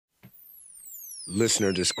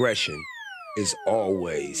Listener discretion is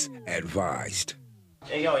always advised.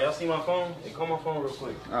 Hey, y'all see my phone? Hey, call my phone real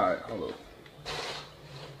quick. All right, hold up.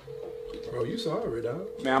 Bro, you sorry, dog.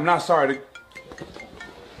 Man, I'm not sorry to...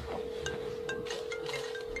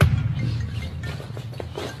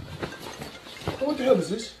 What the hell is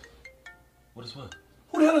this? What is what?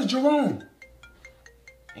 Who the hell is Jerome?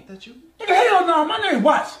 Ain't that you? Nigga, hell no, my name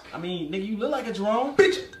Watts. I mean, nigga, you look like a Jerome.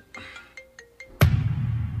 Bitch.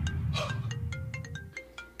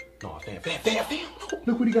 No, fam.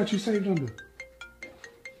 Look what he got you saved under.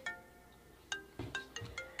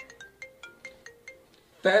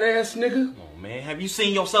 Fat ass nigga. Oh, man, have you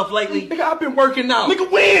seen yourself lately? Nigga, I've been working out. Nigga,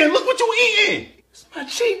 when? Look what you eating. It's my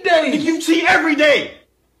cheat day. Nigga, you cheat every day.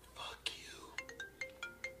 Fuck you.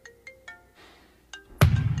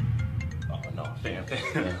 Oh, no, fam.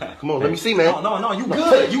 Come on, let me see, man. No, you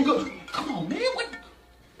good. You good. Come on, man. What?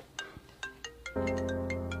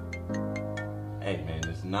 Hey, man,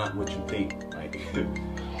 it's not what you think. Like, You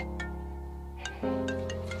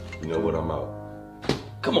know what, I'm out.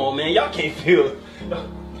 come on, man. Y'all can't feel.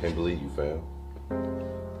 Can't believe you, fam.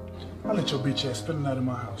 I'll let your bitch ass spend the night in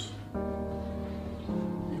my house.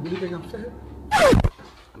 You really think I'm fat?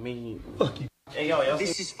 I mean, Fuck you. hey, y'all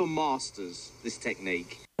This is for masters, this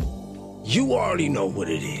technique. You already know what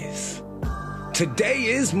it is. Today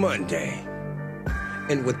is Monday.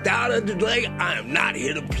 And without a delay, I am not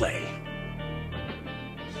here to play.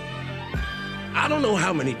 I don't know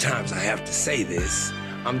how many times I have to say this.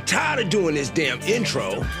 I'm tired of doing this damn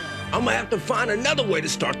intro. I'm gonna have to find another way to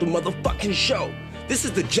start the motherfucking show. This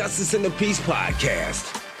is the Justice and the Peace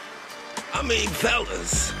podcast. I mean,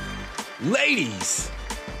 fellas, ladies,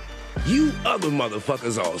 you other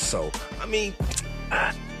motherfuckers also. I mean,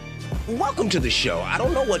 welcome to the show. I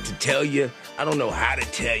don't know what to tell you. I don't know how to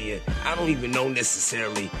tell you. I don't even know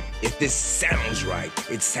necessarily if this sounds right.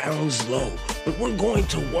 It sounds low, but we're going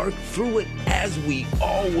to work through it as we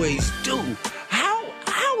always do. How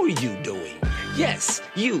are you doing? Yes,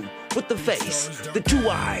 you with the face, the two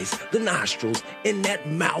eyes, the nostrils, and that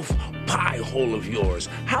mouth pie hole of yours.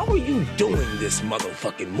 How are you doing this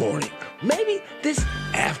motherfucking morning? Maybe this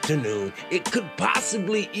afternoon. It could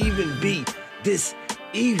possibly even be this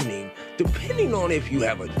evening, depending on if you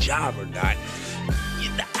have a job or not.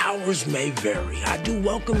 The hours may vary. I do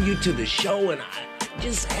welcome you to the show, and I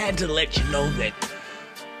just had to let you know that,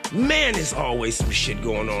 man, there's always some shit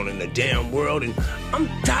going on in the damn world, and I'm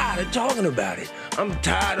tired of talking about it. I'm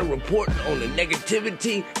tired of reporting on the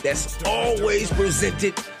negativity that's always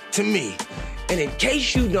presented to me. And in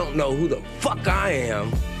case you don't know who the fuck I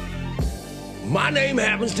am, my name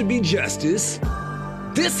happens to be Justice.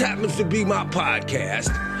 This happens to be my podcast.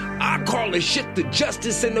 I call this shit the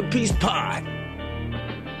Justice and the Peace Pod.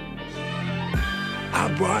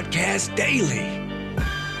 I broadcast daily,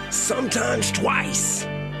 sometimes twice.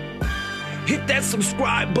 Hit that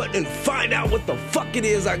subscribe button and find out what the fuck it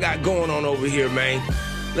is I got going on over here, man.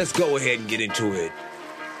 Let's go ahead and get into it.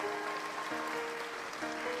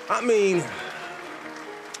 I mean,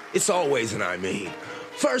 it's always an I mean.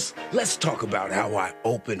 First, let's talk about how I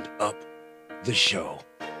opened up the show.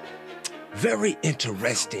 Very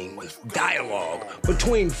interesting dialogue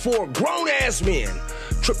between four grown-ass men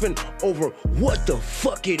tripping over what the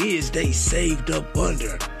fuck it is they saved up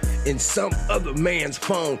under in some other man's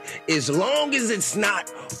phone, as long as it's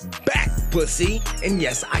not back pussy. And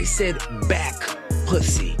yes, I said back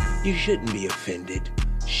pussy. You shouldn't be offended,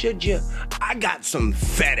 should you? I got some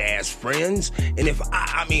fat ass friends, and if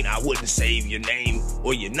I wouldn't save your name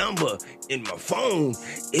or your number in my phone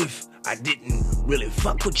if I didn't really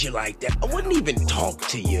fuck with you like that. I wouldn't even talk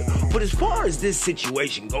to you. But as far as this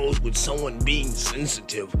situation goes with someone being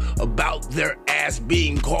sensitive about their ass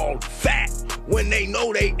being called fat when they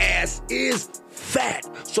know they ass is fat,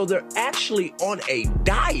 so they're actually on a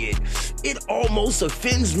diet, it almost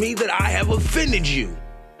offends me that I have offended you.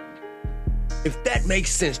 If that makes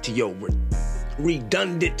sense to your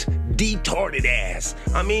redundant, detarded ass.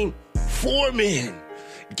 I mean, four men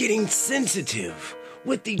getting sensitive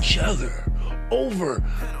with each other over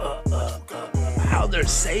how they're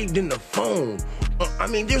saved in the phone. I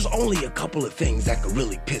mean, there's only a couple of things that could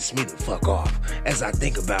really piss me the fuck off as I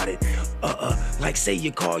think about it. Like say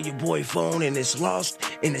you call your boy phone and it's lost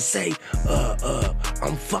and it say,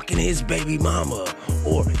 I'm fucking his baby mama.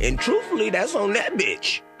 And truthfully, that's on that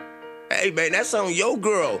bitch. Hey, man, that's on your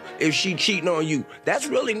girl if she cheating on you. That's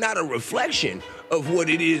really not a reflection of what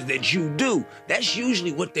it is that you do. That's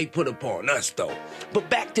usually what they put upon us, though. But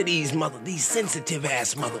back to these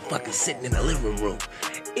sensitive-ass motherfuckers sitting in the living room.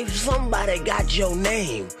 If somebody got your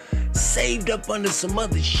name saved up under some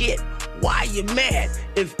other shit. Why you mad?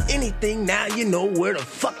 If anything, now you know where the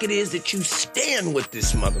fuck it is that you stand with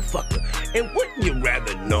this motherfucker. And wouldn't you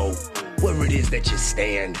rather know where it is that you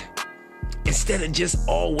stand? Instead of just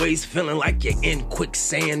always feeling like you're in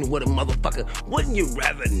quicksand with a motherfucker, wouldn't you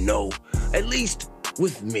rather know, at least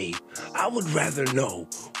with me, I would rather know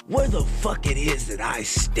where the fuck it is that I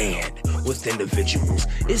stand with individuals,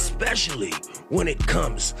 especially when it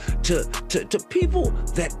comes to people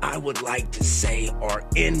that I would like to say are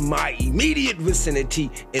in my immediate vicinity,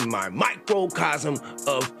 in my microcosm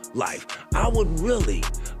of life. I would really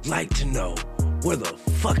like to know where the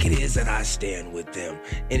fuck it is that I stand with them.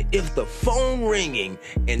 And if the phone ringing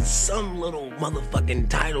and some little motherfucking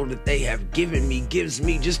title that they have given me gives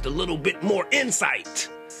me just a little bit more insight,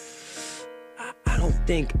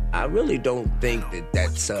 I really don't think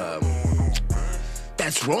that's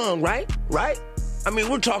wrong, right? I mean,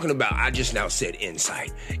 we're talking about, I just now said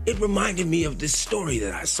insight. It reminded me of this story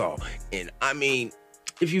that I saw. And I mean,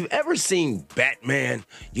 if you've ever seen Batman,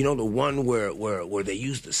 you know, the one where they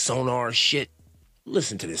use the sonar shit,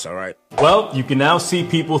 listen to this, all right? Well, you can now see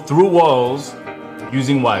people through walls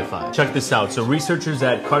using Wi-Fi. Check this out. So researchers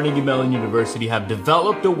at Carnegie Mellon University have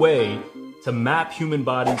developed a way to map human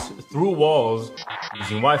bodies through walls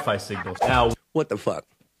using Wi-Fi signals. Now, What the fuck?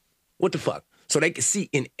 So they can see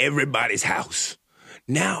in everybody's house.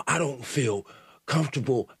 Now I don't feel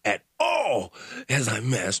comfortable at all as I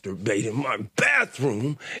masturbate in my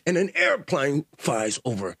bathroom and an airplane flies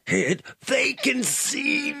overhead. They can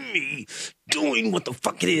see me doing what the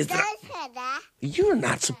fuck it is that You're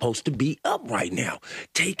not supposed to be up right now.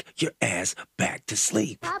 Take your ass back to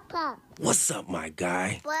sleep. Papa. What's up, my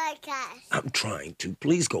guy? Podcast. I'm trying to.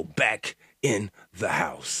 Please go back in the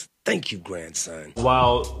house. Thank you, grandson.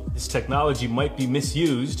 while this technology might be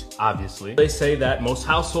misused, obviously, they say that most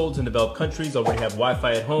households in developed countries already have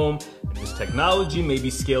Wi-Fi at home, and this technology may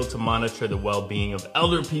be scaled to monitor the well-being of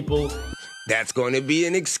elder people. That's going to be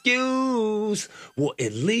an excuse. Well,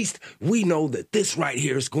 at least we know that this right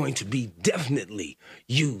here is going to be definitely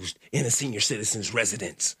used in a senior citizen's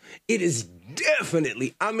residence. It is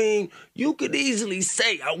definitely, I mean, you could easily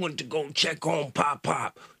say, I went to go check on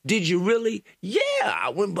Pop. Did you really? Yeah, I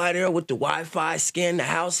went by there with the Wi-Fi, scanned the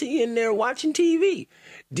house. He in there watching TV.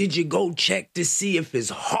 Did you go check to see if his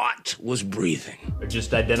heart was breathing? Or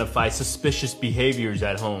just identify suspicious behaviors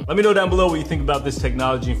at home. Let me know down below what you think about this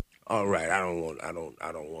technology. All right, I don't want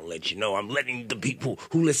to let you know. I'm letting the people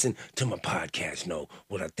who listen to my podcast know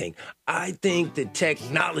what I think. I think that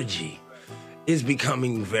technology is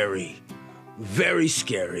becoming very, very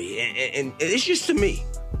scary. And it's just to me.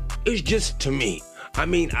 It's just to me. I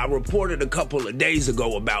mean, I reported a couple of days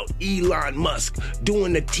ago about Elon Musk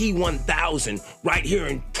doing the T-1000 right here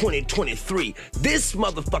in 2023. This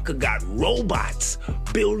motherfucker got robots,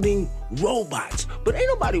 building robots. But ain't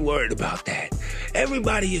nobody worried about that.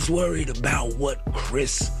 Everybody is worried about what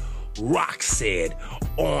Chris Rock said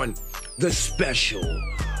on the special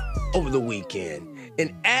over the weekend.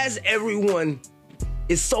 And as everyone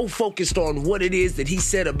is so focused on what it is that he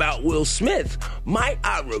said about Will Smith, might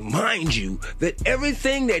I remind you that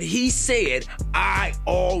everything that he said, I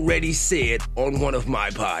already said on one of my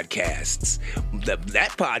podcasts. That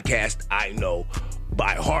podcast I know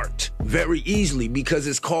by heart very easily because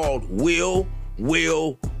it's called Will.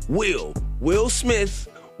 Will Smith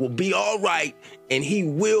will be all right and he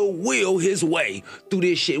will his way through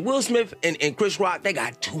this shit. Will Smith and Chris Rock, they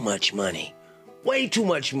got too much money. Way too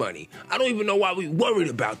much money. I don't even know why we worried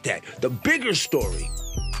about that. The bigger story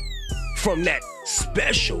from that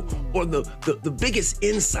special, or the biggest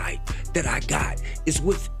insight that I got, is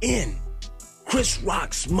within Chris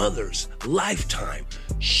Rock's mother's lifetime.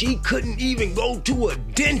 She couldn't even go to a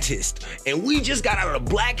dentist. And we just got out of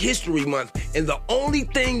Black History Month, and the only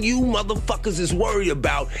thing you motherfuckers is worried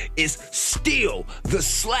about is still the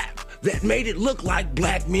slap that made it look like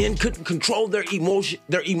black men couldn't control their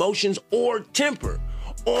emotions or temper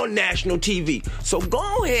on national TV. So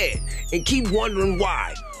go ahead and keep wondering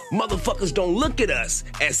why motherfuckers don't look at us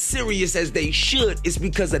as serious as they should. It's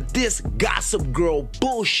because of this Gossip Girl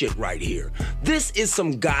bullshit right here. This is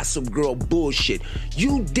some Gossip Girl bullshit.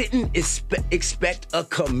 You didn't expect a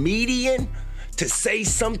comedian to say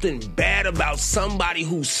something bad about somebody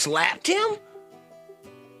who slapped him?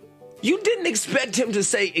 You didn't expect him to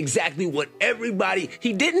say exactly what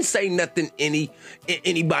he didn't say nothing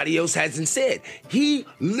anybody else hasn't said. He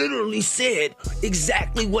literally said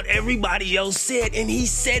exactly what everybody else said, and he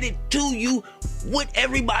said it to you with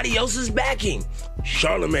everybody else's backing.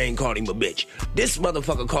 Charlemagne called him a bitch. This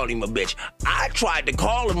motherfucker called him a bitch. I tried to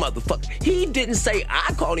call a motherfucker. He didn't say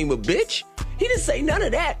I called him a bitch. He didn't say none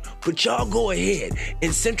of that. But y'all go ahead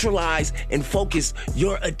and centralize and focus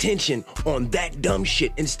your attention on that dumb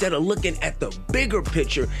shit instead of looking at the bigger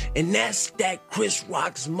picture. And that's that Chris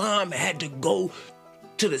Rock's mom had to go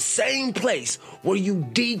to the same place where you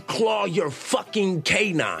declaw your fucking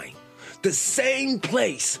canine. The same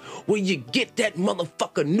place where you get that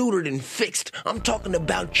motherfucker neutered and fixed. I'm talking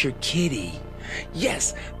about your kitty.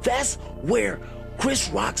 Yes, that's where Chris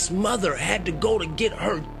Rock's mother had to go to get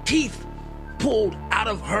her teeth pulled out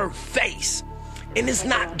of her face. And it's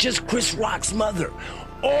not just Chris Rock's mother.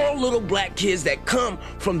 All little black kids that come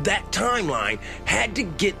from that timeline had to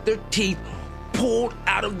get their teeth pulled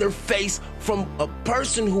out of their face from a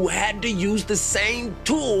person who had to use the same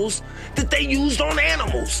tools that they used on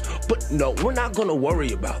animals. But no, we're not gonna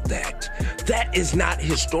worry about that. That is not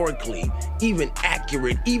historically even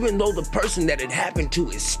accurate, even though the person that it happened to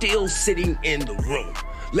is still sitting in the room.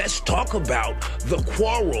 Let's talk about the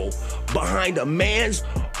quarrel behind a man's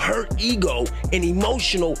hurt ego and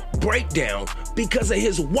emotional breakdown because of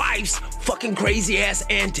his wife's fucking crazy ass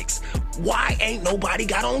antics. Why ain't nobody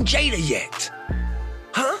got on Jada yet?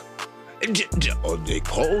 Huh? They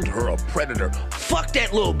called her a predator. Fuck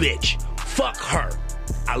that little bitch. Fuck her.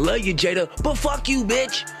 I love you, Jada, but fuck you,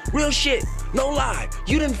 bitch. Real shit. No lie.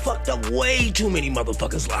 You done fucked up way too many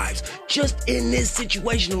motherfuckers' lives just in this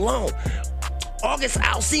situation alone. August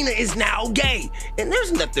Alsina is now gay, and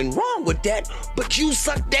there's nothing wrong with that, but you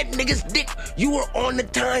sucked that nigga's dick. You were on the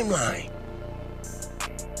timeline.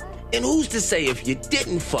 And who's to say if you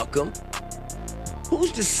didn't fuck him?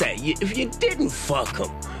 Who's to say if you didn't fuck him?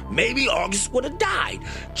 Maybe August would have died.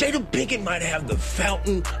 Jada Pinkett might have the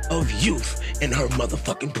fountain of youth in her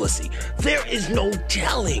motherfucking pussy. There is no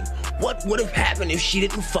telling what would have happened if she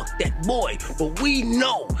didn't fuck that boy. But we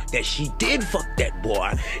know that she did fuck that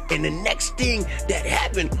boy. And the next thing that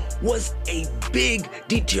happened was a big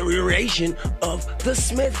deterioration of the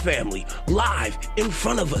Smith family. Live in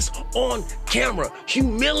front of us, on camera,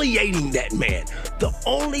 humiliating that man. The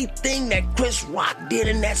only thing that Chris Rock did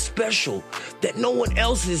in that special that no one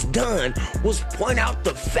else has done was point out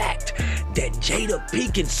the fact that Jada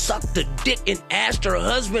Pinkett sucked the dick and asked her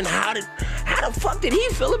husband how the fuck did he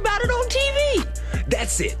feel about it on TV.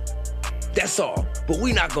 That's it. That's all. But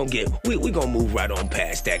we not gonna we gonna move right on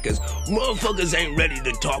past that, cause motherfuckers ain't ready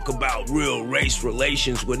to talk about real race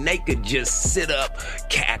relations when they could just sit up,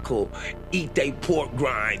 cackle, eat they pork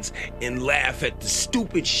grinds, and laugh at the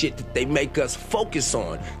stupid shit that they make us focus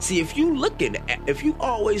on. See, if you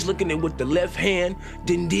always looking at what the left hand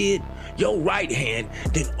then did, your right hand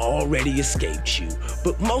then already escaped you.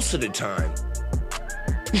 But most of the time,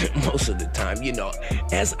 you know,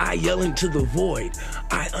 as I yell into the void,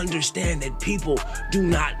 I understand that people do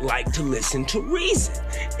not like to listen to reason.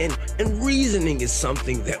 And reasoning is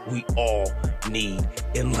something that we all need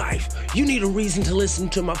in life. You need a reason to listen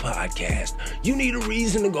to my podcast. You need a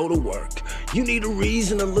reason to go to work. You need a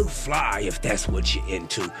reason to look fly if that's what you're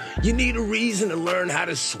into. You need a reason to learn how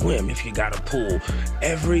to swim if you got a pool.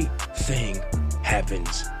 Everything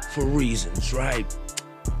happens for reasons, right?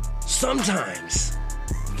 Sometimes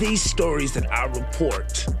these stories that I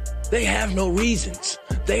report, they have no reasons.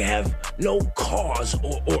 They have no cause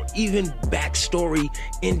or even backstory,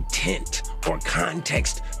 intent, or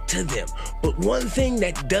context to them. But one thing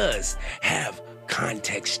that does have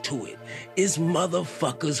context to it is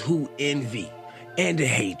motherfuckers who envy and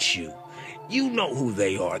hate you. You know who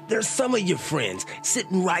they are. They're some of your friends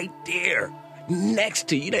sitting right there next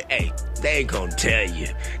to you. They ain't gonna tell you.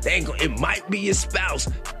 It might be your spouse.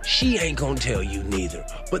 She ain't gonna tell you neither.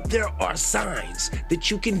 But there are signs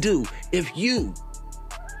that you can do if you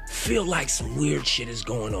feel like some weird shit is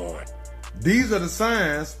going on. These are the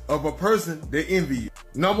signs of a person that envy you.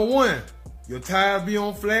 Number one, your tires be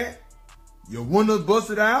on flat, your windows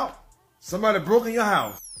busted out, somebody broke in your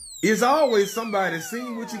house. It's always somebody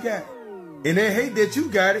seen what you got, and they hate that you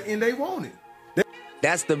got it and they want it.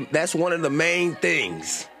 That's one of the main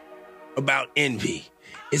things about envy,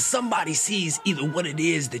 is somebody sees either what it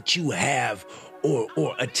is that you have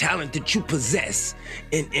or a talent that you possess,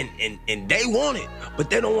 and they want it, but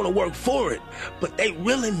they don't want to work for it, but they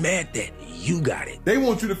really mad that you got it. They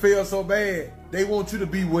want you to fail so bad, they want you to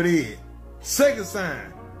be what is. Second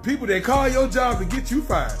sign, people that call your job to get you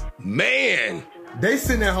fired. Man, they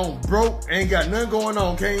sitting at home broke, ain't got nothing going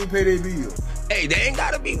on, can't even pay their bills. Hey, they ain't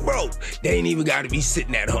gotta be broke. They ain't even gotta be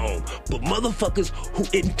sitting at home. But motherfuckers who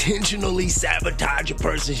intentionally sabotage a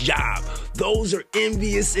person's job, those are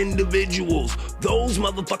envious individuals. Those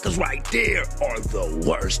motherfuckers right there are the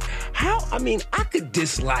worst. I could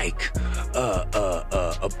dislike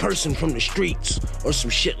a person from the streets or some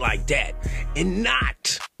shit like that and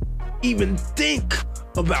not even think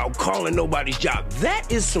about calling nobody's job.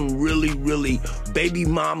 That is some really, really baby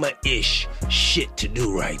mama-ish shit to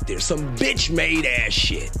do right there. Some bitch-made ass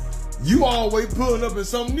shit. You always pulling up in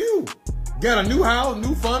something new. Got a new house,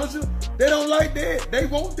 new furniture. They don't like that. They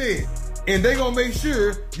want that. And they gonna make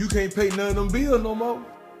sure you can't pay none of them bills no more.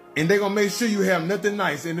 And they gonna make sure you have nothing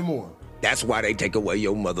nice anymore. That's why they take away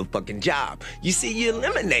your motherfucking job. You see, you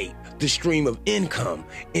eliminate the stream of income.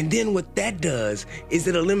 And then what that does is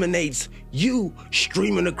it eliminates you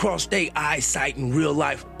streaming across their eyesight in real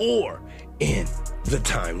life or in the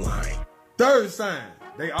timeline. Third sign,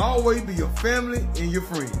 they always be your family and your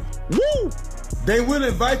friends. Woo! They will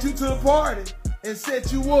invite you to the party and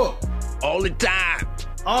set you up. All the time.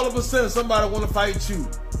 All of a sudden, somebody want to fight you.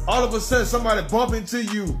 All of a sudden, somebody bump into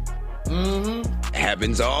you.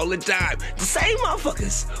 Happens all the time. The same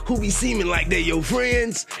motherfuckers who be seeming like they're your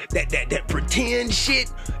friends, that pretend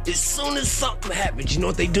shit, as soon as something happens, you know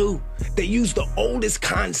what they do? They use the oldest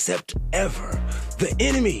concept ever. The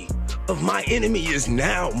enemy of my enemy is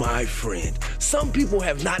now my friend. Some people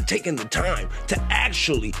have not taken the time to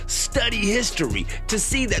actually study history to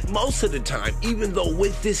see that most of the time, even though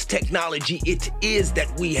with this technology it is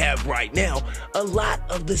that we have right now, a lot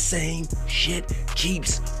of the same shit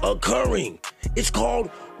keeps occurring. It's called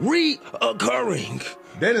reoccurring.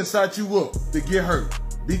 They done set you up to get hurt.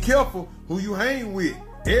 Be careful who you hang with.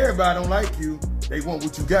 Everybody don't like you. They want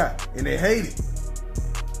what you got, and they hate it.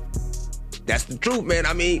 That's the truth, man.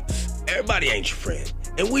 I mean, everybody ain't your friend.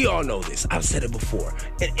 And we all know this. I've said it before.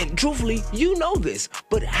 And truthfully, you know this.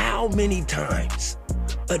 But how many times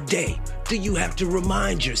a day do you have to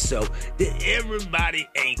remind yourself that everybody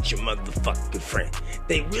ain't your motherfucking friend?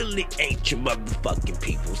 They really ain't your motherfucking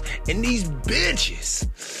peoples. And these bitches,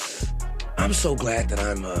 I'm so glad that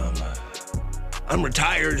I'm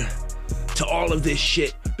retired to all of this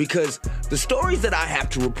shit, because the stories that I have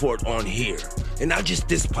to report on here, and not just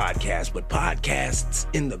this podcast, but podcasts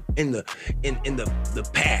in the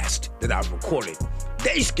past that I've recorded,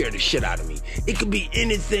 they scare the shit out of me. It could be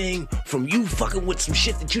anything from you fucking with some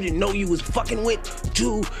shit that you didn't know you was fucking with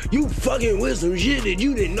to you fucking with some shit that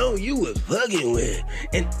you didn't know you was fucking with.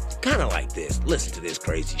 And kind of like this. Listen to this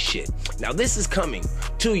crazy shit. Now, this is coming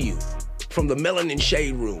to you from the Melanin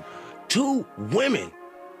Shade Room. Two women,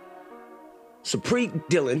 Supreet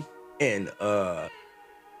Dillon and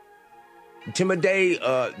Timothy,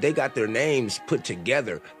 they got their names put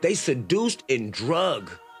together. They seduced and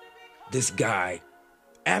drugged this guy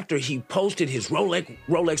after he posted his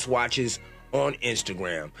Rolex watches on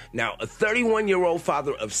Instagram. Now, a 31-year-old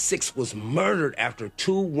father of 6 was murdered after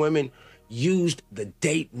 2 women used the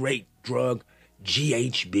date rape drug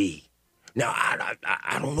GHB. Now,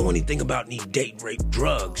 I don't know anything about any date rape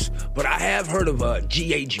drugs, but I have heard of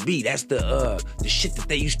GHB. That's the shit that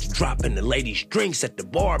they used to drop in the ladies' drinks at the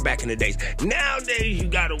bar back in the days. Nowadays, you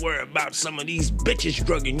gotta worry about some of these bitches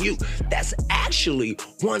drugging you. That's actually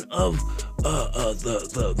one of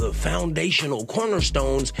the foundational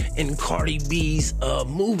cornerstones in Cardi B's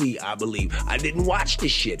movie, I believe. I didn't watch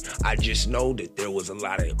this shit. I just know that there was a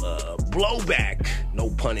lot of blowback,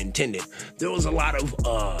 no pun intended. There was a lot of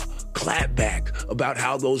clapback about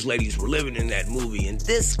how those ladies were living in that movie, and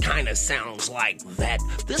this kind of sounds like that.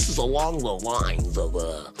 This is along the lines of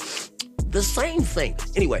the same thing.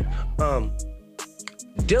 Anyway,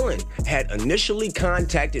 Dillon had initially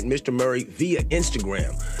contacted Mr. Murray via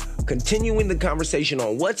Instagram, continuing the conversation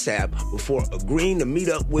on WhatsApp before agreeing to meet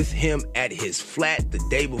up with him at his flat the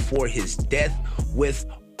day before his death with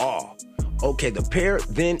awe. Okay, the pair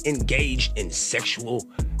then engaged in sexual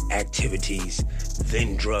activities,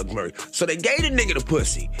 then drug Murray. So they gave the nigga the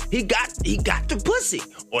pussy. He got the pussy.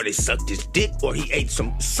 Or they sucked his dick, or he ate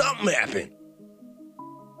something happened.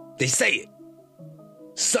 They say it.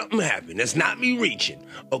 Something happened. That's not me reaching.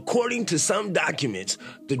 According to some documents,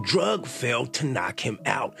 the drug failed to knock him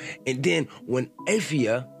out. And then when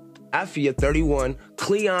Afia 31,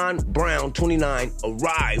 Cleon Brown 29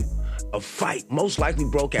 arrived, a fight most likely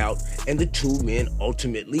broke out, and the 2 men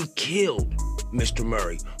ultimately killed Mr.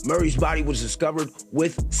 Murray. Murray's body was discovered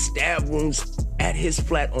with stab wounds at his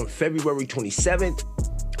flat on February 27th.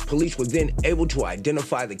 Police were then able to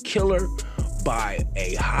identify the killer by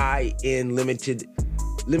a high-end limited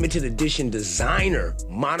edition designer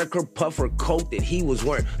moniker puffer coat that he was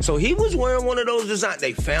wearing. So he was wearing one of those designs.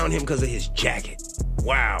 They found him because of his jacket.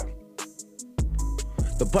 Wow.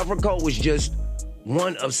 The puffer coat was just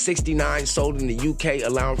one of 69 sold in the UK,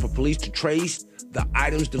 allowing for police to trace the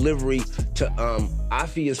item's delivery to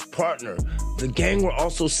Afia's partner. The gang were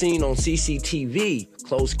also seen on CCTV,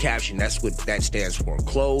 closed caption. That's what that stands for.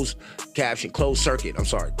 Closed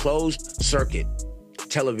circuit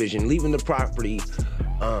television, leaving the property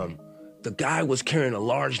the guy was carrying a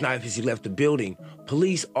large knife as he left the building.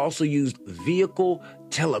 Police also used vehicle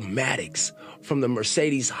telematics from the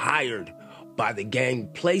Mercedes hired by the gang,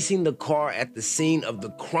 placing the car at the scene of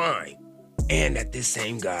the crime and at this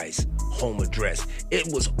same guy's home address.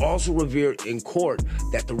 It was also revealed in court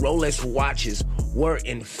that the Rolex watches were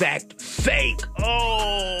in fact fake.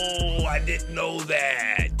 Oh, I didn't know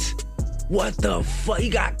that. What the fuck? He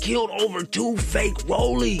got killed over 2 fake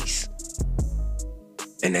Rollies.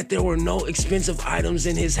 And that there were no expensive items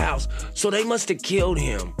in his house. So they must have killed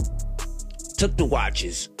him. Took the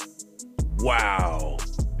watches. Wow.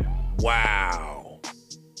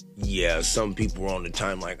 Yeah, some people are on the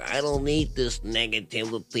time like, I don't need this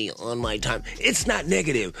negativity on my time. It's not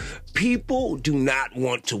negative. People do not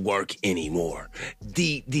want to work anymore.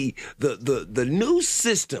 The new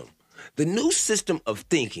system, the new system of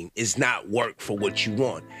thinking is not work for what you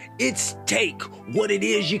want. It's take what it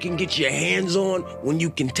is you can get your hands on when you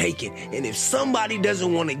can take it. And if somebody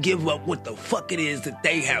doesn't want to give up what the fuck it is that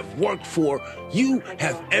they have worked for, you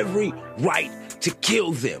have every right to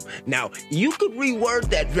kill them. Now, you could reword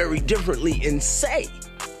that very differently and say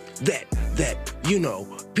that you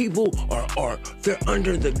know, people are they're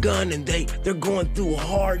under the gun and they're going through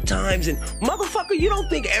hard times. And motherfucker, you don't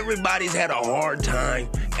think everybody's had a hard time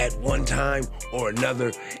at one time or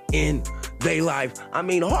another in their life? I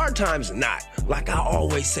mean, hard times are not. Like I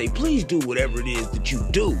always say, please do whatever it is that you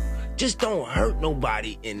do. Just don't hurt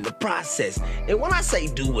nobody in the process. And when I say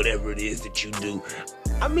do whatever it is that you do,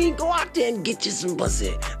 I mean, go out there and get you some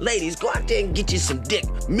pussy. Ladies, go out there and get you some dick.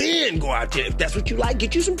 Men, go out there, if that's what you like,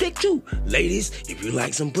 get you some dick too. Ladies, if you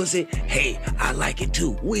like some pussy, hey, I like it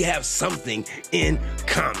too. We have something in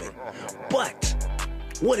common. But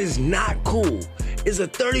what is not cool is a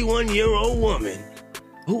 31-year-old woman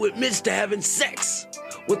who admits to having sex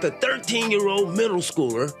with a 13-year-old middle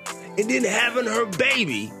schooler and then having her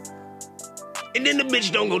baby, and then the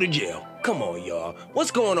bitch don't go to jail. Come on, y'all.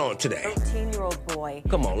 What's going on today? 13-year-old boy.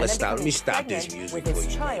 Come on, let's stop. Let me stop this music for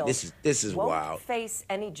you, man. This is wild. Won't face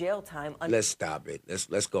any jail time. Let's stop it.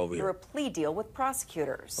 Let's go over here. A plea deal with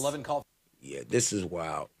prosecutors. 11 call. Yeah, this is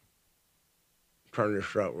wild. Turn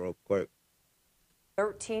this up real quick.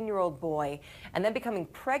 13-year-old boy, and then becoming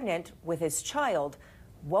pregnant with his child,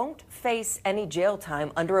 won't face any jail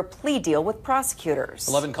time under a plea deal with prosecutors.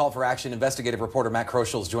 11 call for action. Investigative reporter Matt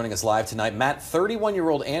Kroschel is joining us live tonight. Matt,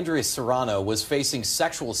 31-year-old Andrea Serrano was facing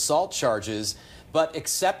sexual assault charges, but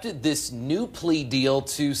accepted this new plea deal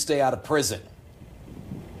to stay out of prison.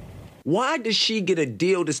 Why does she get a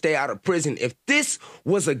deal to stay out of prison? If this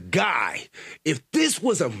was a guy, if this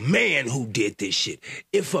was a man who did this shit,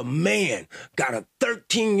 if a man got a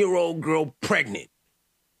 13-year-old girl pregnant,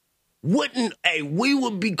 we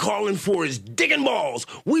would be calling for his dick and balls.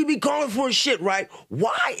 We'd be calling for his shit, right?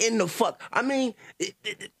 Why in the fuck? I mean,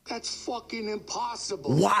 that's fucking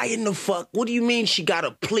impossible. Why in the fuck? What do you mean she got a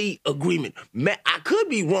plea agreement? Man, I could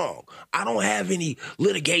be wrong. I don't have any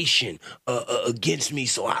litigation against me,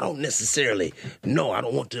 so I don't necessarily know. I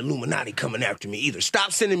don't want the Illuminati coming after me either.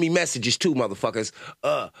 Stop sending me messages too, motherfuckers.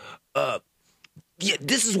 Yeah,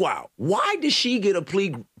 this is wild. Why did she get a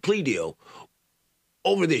plea deal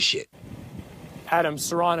over this shit? Adam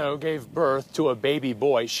Serrano gave birth to a baby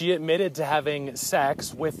boy. She admitted to having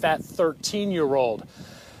sex with that 13-year-old.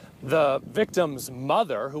 The victim's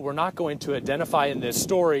mother, who we're not going to identify in this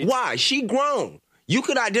story. Why? She grown. You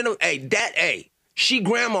could identify, she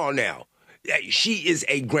grandma now. She is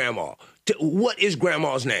a grandma. What is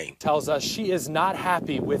grandma's name? Tells us she is not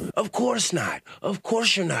happy with... Of course not. Of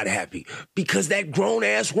course you're not happy. Because that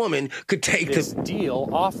grown-ass woman could take this deal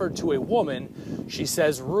offered to a woman she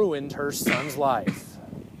says ruined her son's life.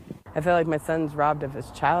 I feel like my son's robbed of his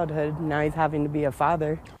childhood. Now he's having to be a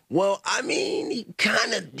father. Well, I mean,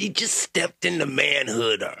 he just stepped into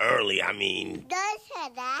manhood early. I mean,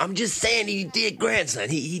 I'm just saying he did grandson.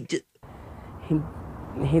 He's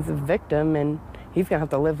a victim, and he's going to have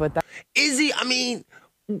to live with that. Is he? I mean,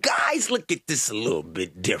 guys look at this a little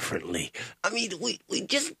bit differently. I mean, we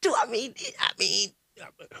just do. I mean,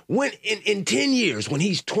 when in 10 years, when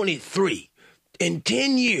he's 23, in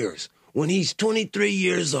 10 years, when he's 23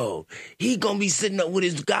 years old, he gonna be sitting up with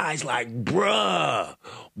his guys like, bruh,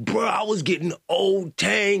 I was getting old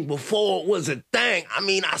tang before it was a thing. I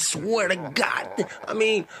mean, I swear to God. I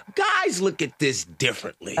mean, guys look at this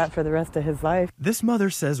differently. For the rest of his life. This mother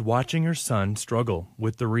says watching her son struggle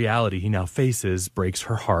with the reality he now faces breaks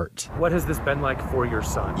her heart. What has this been like for your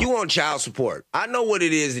son? You want child support. I know what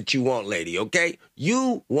it is that you want, lady, okay?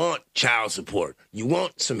 You want child support. You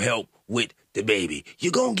want some help with the baby.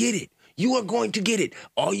 You're gonna get it. You are going to get it.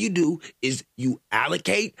 All you do is you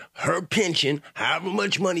allocate her pension, however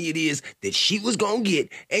much money it is that she was going to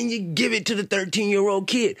get, and you give it to the 13-year-old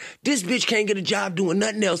kid. This bitch can't get a job doing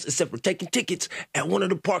nothing else except for taking tickets at one of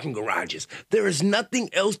the parking garages. There is nothing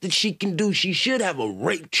else that she can do. She should have a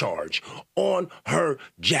rape charge on her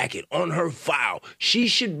jacket, on her file.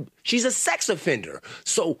 She's a sex offender.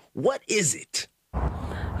 So what is it?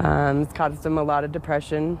 It's caused him a lot of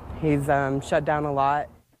depression. He's shut down a lot.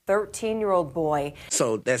 13-year-old boy.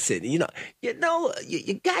 So that's it. You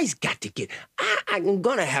guys got to get. I'm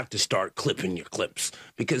gonna have to start clipping your clips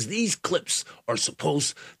because these clips are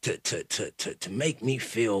supposed to make me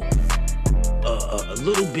feel a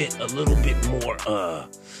little bit more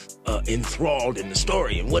enthralled in the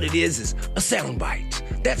story. And what it is a soundbite.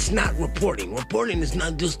 That's not reporting. Reporting is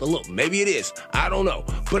not just a look. Maybe it is. I don't know.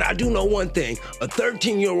 But I do know one thing. A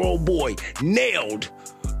 13-year-old boy nailed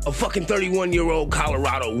a fucking 31-year-old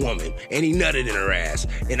Colorado woman, and he nutted in her ass.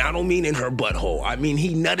 And I don't mean in her butthole. I mean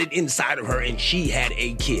he nutted inside of her, and she had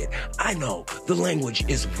a kid. I know the language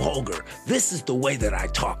is vulgar. This is the way that I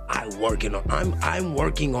talk. I'm working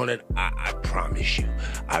on it. I promise you.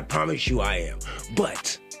 I promise you I am.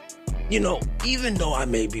 But, even though I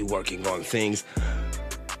may be working on things,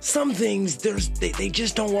 some things, they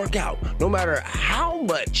just don't work out. No matter how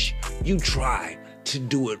much you try to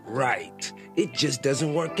do it right, it just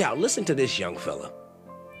doesn't work out. Listen to this young fella.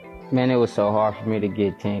 Man, it was so hard for me to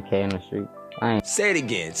get 10K in the street. Say it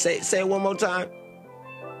again. Say it one more time.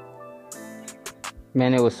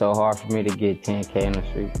 Man, it was so hard for me to get 10K in the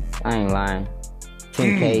street. I ain't lying.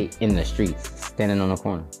 10K in the streets, standing on the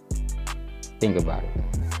corner. Think about it.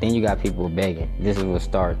 Then you got people begging. This is what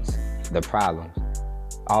starts the problems.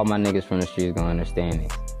 All my niggas from the streets gonna understand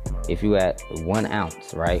this. If you at 1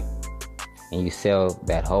 ounce, right, and you sell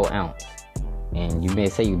that whole ounce, and you may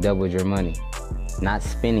say you doubled your money, not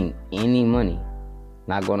spending any money,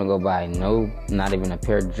 not gonna go buy not even a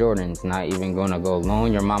pair of Jordans, not even gonna go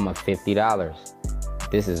loan your mama $50.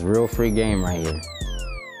 This is real free game right here.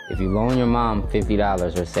 If you loan your mom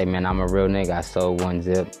 $50 or say, man, I'm a real nigga, I sold 1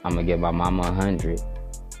 zip, I'm gonna give my mama 100,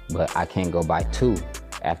 but I can't go buy 2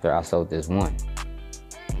 after I sold this 1.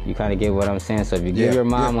 You kind of get what I'm saying? So if you give your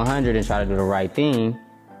mom 100 and try to do the right thing,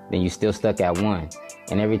 then you still stuck at 1.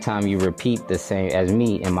 And every time you repeat the same, as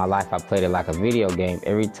me, in my life, I played it like a video game.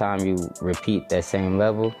 Every time you repeat that same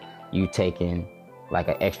level, you taking like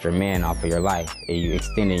an extra man off of your life, and you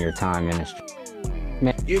extending your time in the street.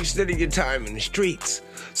 You're extending your time in the streets.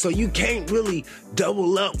 So you can't really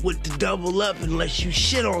double up with the double up unless you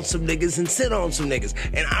shit on some niggas and sit on some niggas.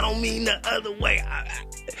 And I don't mean the other way.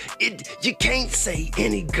 You can't say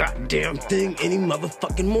any goddamn thing any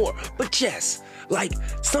motherfucking more. But yes, like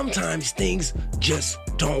sometimes things just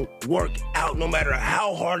don't work out no matter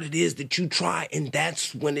how hard it is that you try. And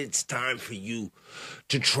that's when it's time for you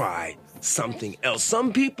to try something else.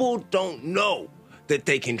 Some people don't know that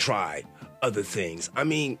they can try other things. I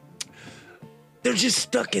mean, they're just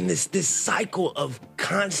stuck in this cycle of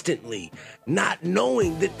constantly not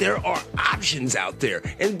knowing that there are options out there.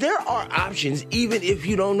 And there are options even if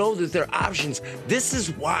you don't know that there are options. This is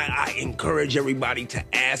why I encourage everybody to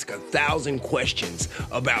ask 1,000 questions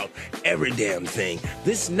about every damn thing.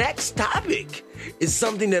 This next topic is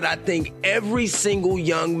something that I think every single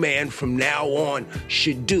young man from now on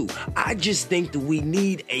should do. I just think that we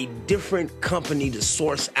need a different company to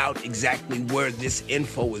source out exactly where this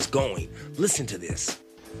info is going. Listen to this.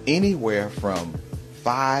 Anywhere from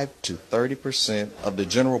 5 to 30% of the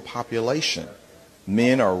general population,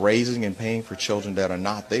 men are raising and paying for children that are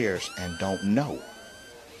not theirs and don't know.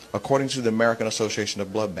 According to the American Association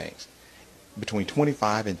of Blood Banks, between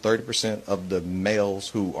 25 and 30% of the males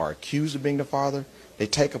who are accused of being the father, they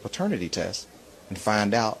take a paternity test and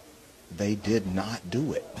find out they did not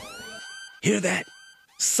do it. Hear that?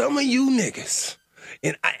 Some of you niggas,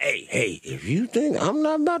 and hey, if you think I'm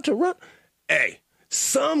not about to run,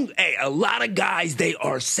 a lot of guys they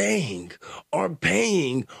are saying are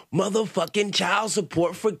paying motherfucking child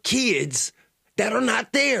support for kids that are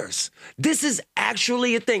not theirs. This is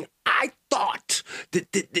actually a thing. I thought that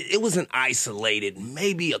it was an isolated,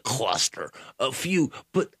 maybe a cluster, a few,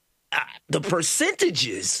 but the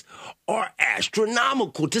percentages are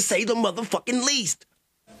astronomical, to say the motherfucking least.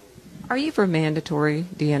 Are you for mandatory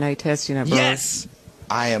DNA testing at birth? Yes.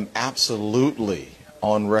 I am absolutely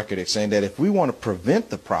on record as saying that if we want to prevent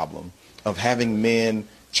the problem of having men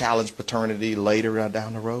challenge paternity later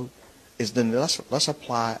down the road, then let's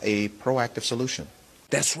apply a proactive solution.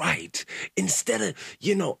 That's right. Instead of,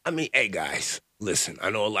 hey guys, listen, I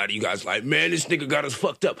know a lot of you guys like, man, this nigga got us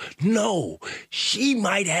fucked up. No, she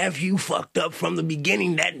might have you fucked up from the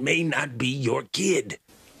beginning. That may not be your kid.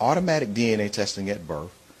 automatic DNA testing at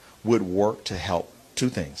birth would work to help two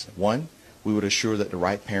things. One, we would assure that the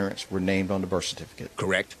right parents were named on the birth certificate.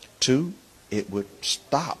 Correct. Two, it would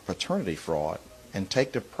stop paternity fraud and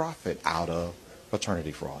take the profit out of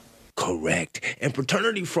paternity fraud. Correct. And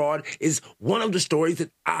paternity fraud is one of the stories that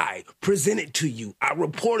I presented to you. I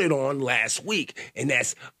reported on last week, and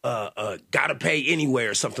that's gotta pay anyway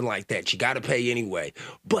or something like that. You gotta pay anyway.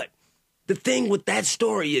 But the thing with that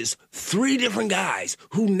story is 3 different guys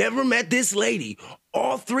who never met this lady,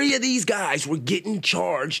 all 3 of these guys were getting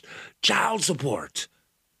charged child support.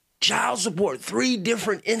 Child support. 3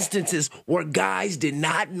 different instances where guys did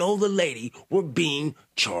not know the lady were being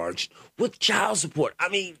charged with child support. I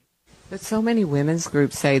mean, but so many women's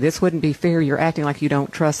groups say this wouldn't be fair. You're acting like you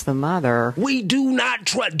don't trust the mother. We do not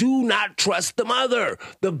trust the mother.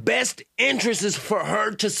 The best interest is for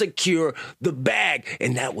her to secure the bag.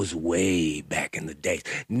 And that was way back in the days.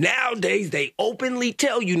 Nowadays, they openly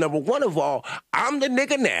tell you, number one of all, I'm the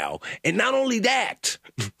nigga now. And not only that,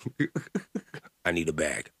 I need a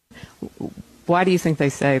bag. Why do you think they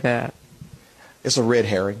say that? It's a red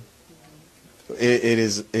herring.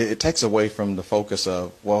 It takes away from the focus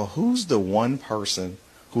of, well, who's the one person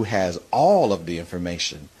who has all of the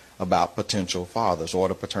information about potential fathers or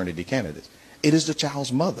the paternity candidates? It is the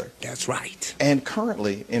child's mother. That's right. And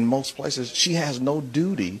currently, in most places, she has no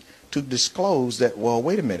duty to disclose that, well,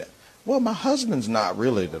 wait a minute. Well, my husband's not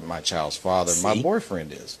really my child's father. See? My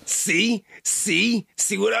boyfriend is. See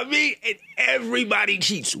what I mean? And everybody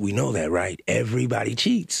cheats. We know that, right? Everybody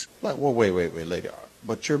cheats. Like, well, wait, lady.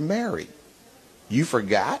 But you're married. You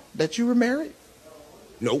forgot that you were married?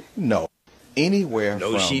 Nope. No. Anywhere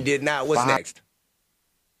no, from she did not. What's next?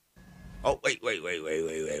 Oh, wait.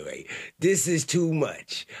 This is too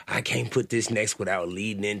much. I can't put this next without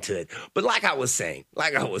leading into it. But like I was saying,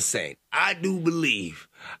 I do believe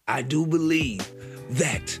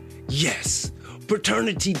that, yes,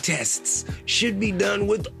 paternity tests should be done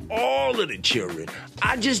with all of the children.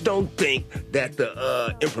 I just don't think that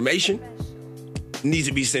the information needs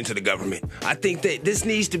to be sent to the government. I think that this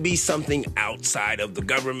needs to be something outside of the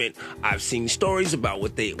government. I've seen stories about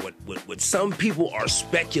what some people are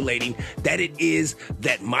speculating that it is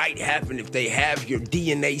that might happen if they have your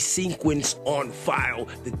DNA sequence on file,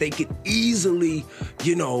 that they could easily,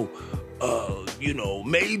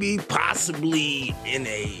 maybe possibly in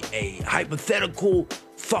a hypothetical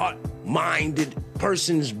thought-minded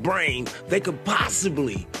person's brain, they could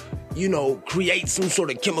possibly create some sort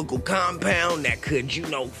of chemical compound that could,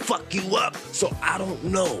 fuck you up. So I don't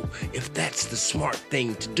know if that's the smart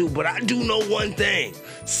thing to do, but I do know one thing.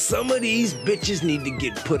 Some of these bitches need to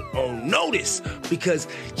get put on notice because,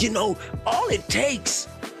 all it takes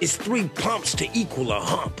is 3 pumps to equal a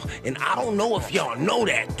hump. And I don't know if y'all know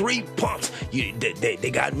that. 3 pumps.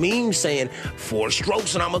 They got memes saying 4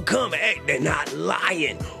 strokes and I'ma come. Hey, they're not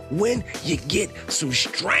lying. When you get some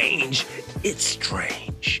strange, it's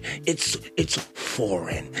strange. It's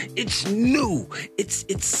foreign. It's new.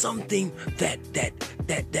 It's something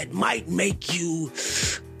that might make you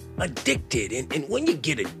addicted. And when you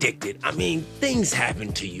get addicted, I mean, things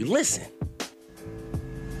happen to you. Listen.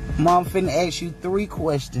 Mom finna ask you 3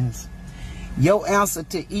 questions. Your answer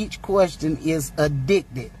to each question is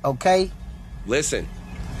addicted, okay? Listen.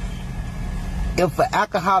 If an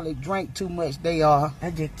alcoholic drink too much, they are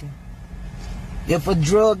addicted. If a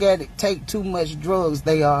drug addict take too much drugs,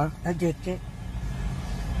 they are addicted.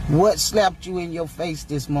 What slapped you in your face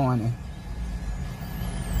this morning?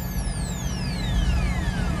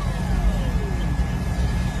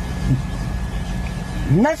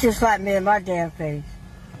 Nothing slapped me in my damn face.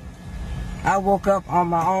 I woke up on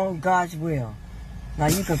my own God's will. Now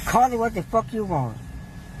you can call it what the fuck you want.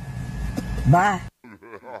 Bye.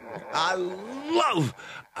 I love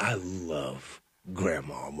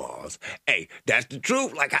grandmamas. Hey, that's the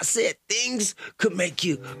truth. Like I said, things could make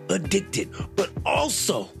you addicted, but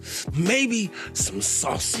also maybe some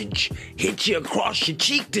sausage hit you across your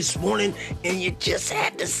cheek this morning and you just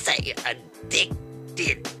had to say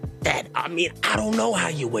addicted. I don't know how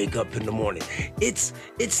you wake up in the morning.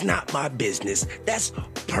 It's not my business. That's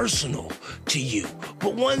personal to you.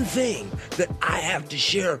 But one thing that I have to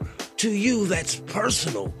share to you that's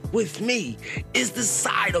personal with me is the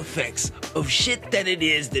side effects of shit that it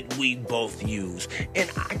is that we both use. And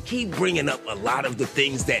I keep bringing up a lot of the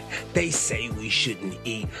things that they say we shouldn't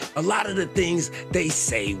eat, a lot of the things they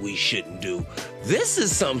say we shouldn't do. This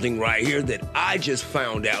is something right here that I just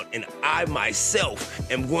found out, and I myself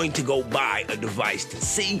am going to go buy a device to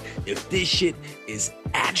see if this shit is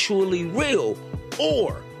actually real,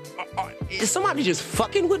 or is somebody just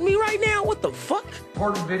fucking with me right now? What the fuck?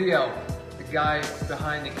 Important video. The guy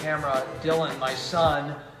behind the camera, Dylan, my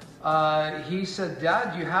son, He said,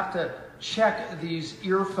 Dad, you have to check these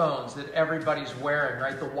earphones that everybody's wearing,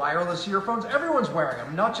 right? The wireless earphones, everyone's wearing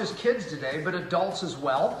them, not just kids today, but adults as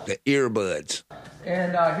well. The earbuds.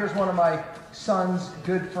 And here's one of my son's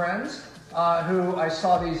good friends who I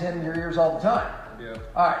saw these in your ears all the time. Yeah.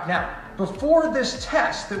 All right, now, before this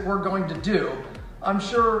test that we're going to do, I'm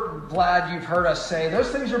sure, Vlad, you've heard us say,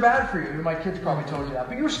 those things are bad for you. My kids probably told you that,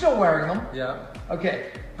 but you're still wearing them. Yeah.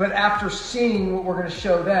 Okay, but after seeing what we're going to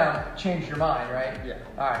show them, changed your mind, right? Yeah.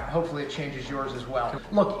 All right, hopefully it changes yours as well.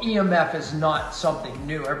 Look, EMF is not something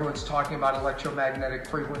new. Everyone's talking about electromagnetic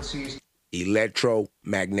frequencies.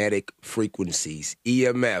 Electromagnetic frequencies.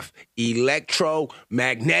 EMF.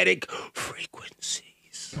 Electromagnetic frequencies.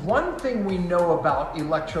 One thing we know about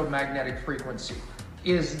electromagnetic frequency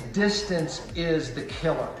is distance is the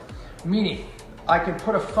killer. Meaning, I can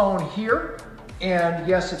put a phone here, and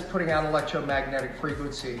yes, it's putting out electromagnetic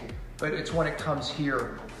frequency, but it's when it comes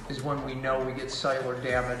here is when we know we get cellular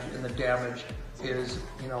damage, and the damage is,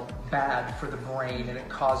 bad for the brain, and it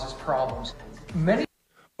causes problems.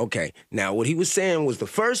 Okay, now what he was saying was the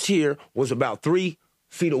first here was about 3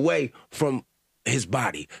 feet away from his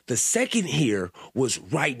body. The second here was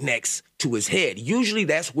right next to his head. Usually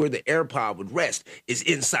that's where the AirPod would rest, is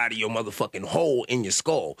inside of your motherfucking hole in your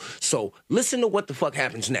skull. So listen to what the fuck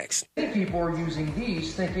happens next. Many people are using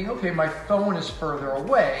these thinking, okay, my phone is further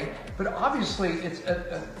away, but obviously it's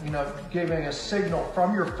giving a signal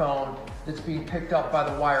from your phone that's being picked up by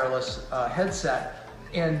the wireless headset,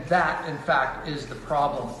 and that in fact is the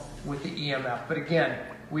problem with the EMF. But again,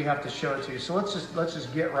 we have to show it to you. So let's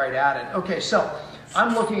just get right at it. Okay, so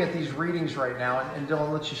I'm looking at these readings right now, and Dylan,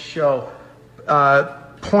 let's just show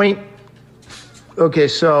point. Okay,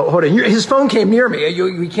 so hold on. His phone came near me.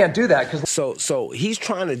 We can't do that because. So he's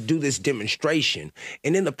trying to do this demonstration,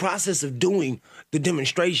 and in the process of doing the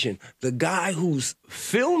demonstration, the guy who's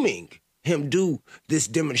filming him do this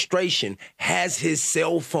demonstration has his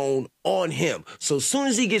cell phone on him. So as soon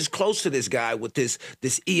as he gets close to this guy with this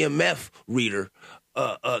EMF reader,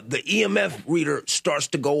 the EMF reader starts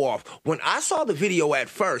to go off. When I saw the video at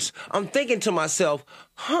first, I'm thinking to myself,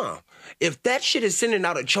 if that shit is sending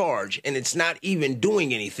out a charge and it's not even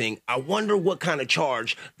doing anything, I wonder what kind of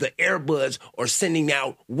charge the earbuds are sending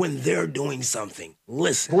out when they're doing something.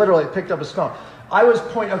 Listen. Literally picked up his phone. I was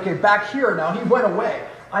back here now, he went away.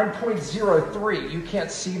 I'm 0.03, you can't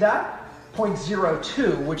see that?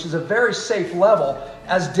 0.02, which is a very safe level.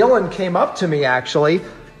 As Dylan came up to me, actually,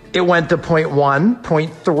 it went to 0.1,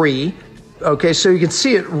 0.3. Okay, so you can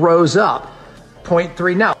see it rose up.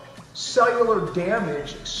 0.3. Now, cellular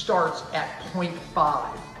damage starts at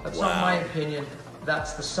 0.5. That's not my opinion.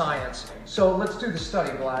 That's the science. So let's do the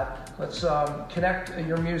study, Vlad. Let's connect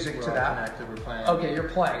your music to that. Connected, we're playing. Okay, you're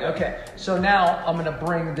playing. Okay, so now I'm going to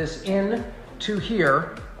bring this in to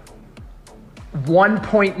here.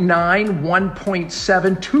 1.9, 1.7,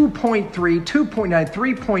 2.3, 2.9,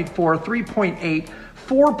 3.4, 3.8,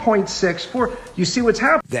 4.6, 4. You see what's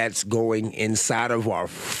happening? That's going inside of our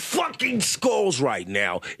fucking skulls right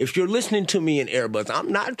now. If you're listening to me in earbuds,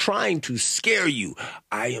 I'm not trying to scare you.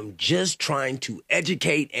 I am just trying to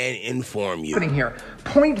educate and inform you. Here,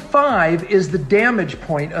 0.5 is the damage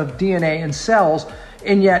point of DNA in cells,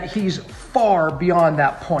 and yet he's far beyond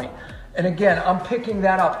that point. And again, I'm picking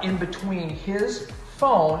that up in between his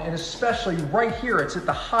phone, and especially right here, it's at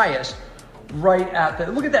the highest, right at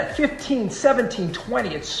the, look at that, 15, 17, 20,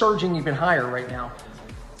 it's surging even higher right now.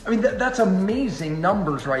 I mean, that's amazing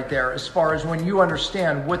numbers right there as far as when you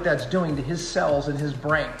understand what that's doing to his cells and his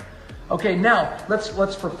brain. Okay, now, let's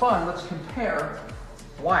for fun, let's compare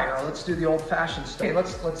wire. Let's do the old-fashioned stuff. Okay,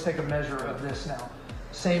 let's take a measure of this now.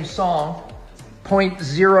 Same song.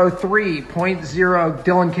 0.03, 0.0,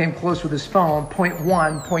 Dylan came close with his phone,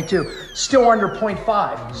 0.1, 0.2, still under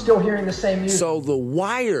 0.5, still hearing the same music. So the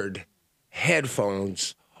wired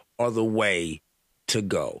headphones are the way to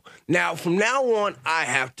go. Now, from now on, I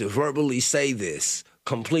have to verbally say this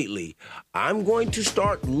completely. I'm going to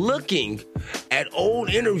start looking at old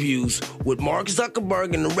interviews with Mark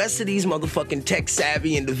Zuckerberg and the rest of these motherfucking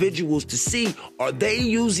tech-savvy individuals to see, are they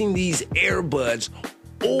using these earbuds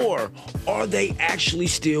or are they actually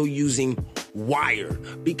still using wire?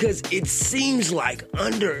 Because it seems like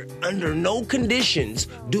under no conditions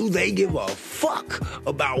do they give a fuck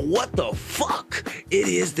about what the fuck it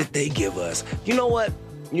is that they give us. You know what?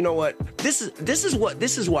 This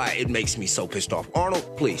is why it makes me so pissed off.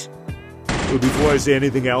 Arnold, please. Well, before I say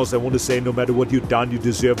anything else, I want to say no matter what you've done, you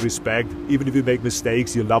deserve respect. Even if you make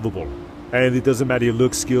mistakes, you're lovable. And it doesn't matter your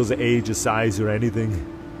looks, skills, age, or size, or anything.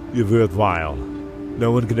 You're worthwhile.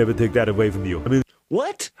 No one can ever take that away from you. I mean,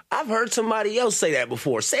 what? I've heard somebody else say that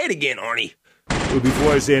before. Say it again, Arnie. But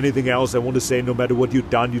before I say anything else, I want to say no matter what you've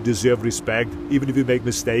done, you deserve respect. Even if you make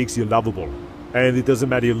mistakes, you're lovable. And it doesn't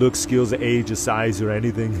matter your look, skills, age, or size, or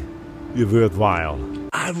anything. You're worthwhile.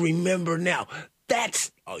 I remember now.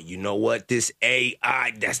 That's, oh, you know what? This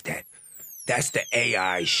AI, that's the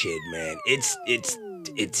AI shit, man. It's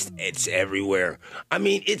everywhere. I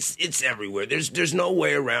mean, it's everywhere. There's no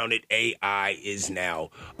way around it. AI is now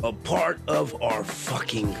a part of our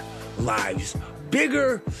fucking lives.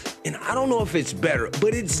 Bigger, and I don't know if it's better,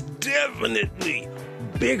 but it's definitely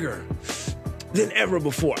bigger than ever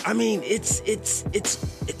before. I mean, it's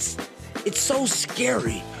so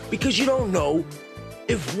scary because you don't know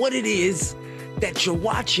if what it is that you're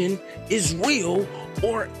watching is real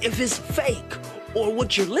or if it's fake, or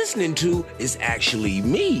what you're listening to is actually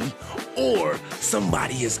me, or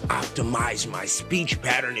somebody has optimized my speech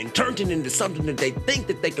pattern and turned it into something that they think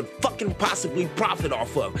that they could fucking possibly profit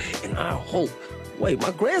off of. And I hope, wait,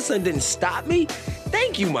 my grandson didn't stop me?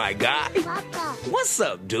 Thank you, my guy. Papa. What's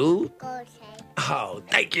up, dude? Oh,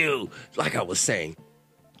 thank you. Like I was saying,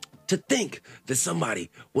 to think that somebody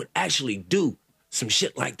would actually do some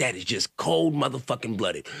shit like that is just cold motherfucking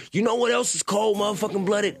blooded. You know what else is cold motherfucking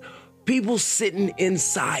blooded? People sitting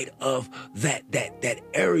inside of that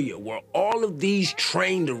area where all of these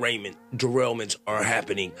train derailments are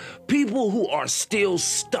happening. People who are still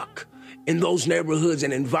stuck in those neighborhoods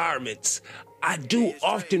and environments. I do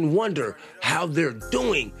often wonder how they're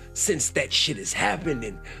doing since that shit has happened.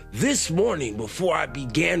 And this morning, before I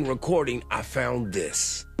began recording, I found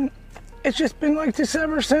this. It's just been like this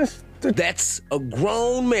ever since That's a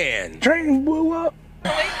grown man. Train blew up.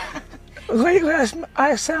 Lately,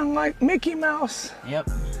 I sound like Mickey Mouse. Yep.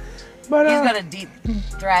 But he's got a deep,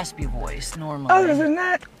 raspy voice normally. Other than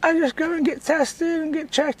that, I just go and get tested and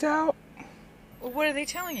get checked out. Well, what are they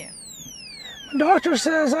telling you? The doctor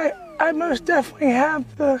says I most definitely have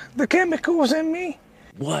the chemicals in me.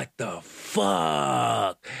 What the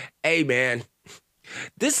fuck? Hey, man.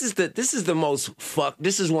 This is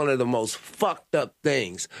one of the most fucked up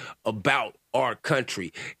things about our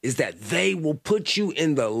country is that they will put you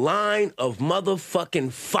in the line of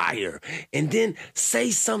motherfucking fire and then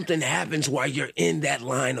say something happens while you're in that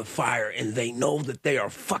line of fire and they know that they are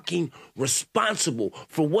fucking responsible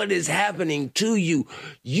for what is happening to you.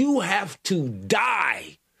 You have to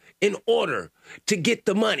die in order to get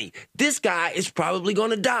the money. This guy is probably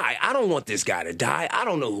gonna die. I don't want this guy to die. I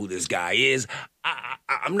don't know who this guy is.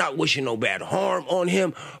 I'm not wishing no bad harm on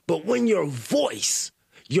him, but when your voice,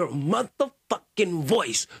 your motherfucking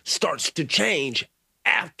voice starts to change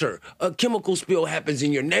after a chemical spill happens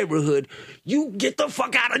in your neighborhood, you get the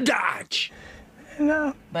fuck out of Dodge.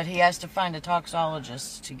 No. But he has to find a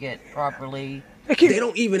toxologist to get properly... They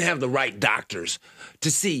don't even have the right doctors to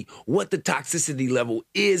see what the toxicity level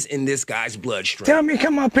is in this guy's bloodstream. Tell me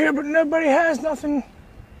come up here, but nobody has nothing.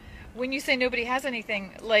 When you say nobody has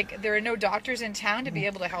anything, like there are no doctors in town to be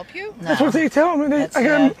able to help you? No. That's what they tell me.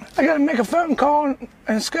 I gotta make a phone call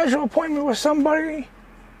and schedule an appointment with somebody.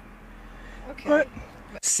 Okay. But,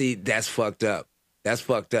 see, that's fucked up. That's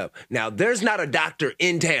fucked up. Now, there's not a doctor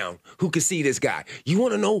in town who can see this guy. You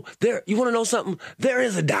want to know something? There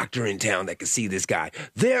is a doctor in town that can see this guy.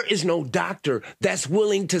 There is no doctor that's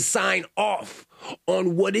willing to sign off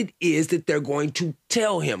on what it is that they're going to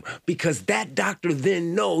tell him, because that doctor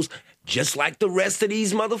then knows, just like the rest of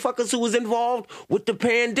these motherfuckers who was involved with the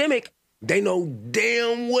pandemic, they know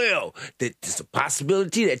damn well that there's a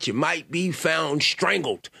possibility that you might be found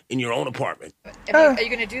strangled in your own apartment. Are you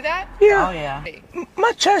going to do that? Yeah. Oh, yeah.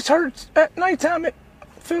 My chest hurts at nighttime. It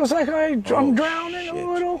feels like I'm drowning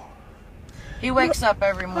a little. He wakes up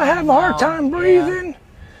every morning. I have a hard time breathing.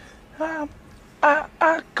 Yeah.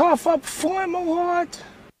 I cough up phlegm a lot.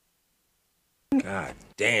 God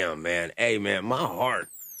damn, man. Hey, man, my heart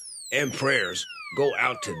and prayers go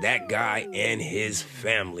out to that guy and his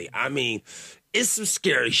family. I mean, it's some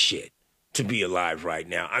scary shit to be alive right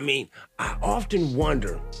now. I mean, I often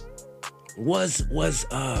wonder,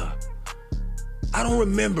 I don't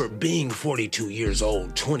remember being 42 years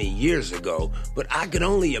old 20 years ago, but I could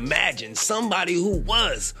only imagine somebody who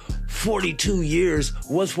was 42 years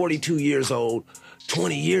old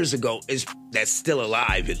 20 years ago, that's still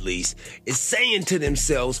alive at least, is saying to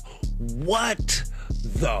themselves, what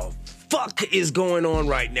the fuck is going on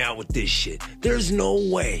right now with this shit? There's no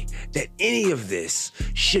way that any of this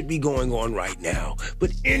should be going on right now.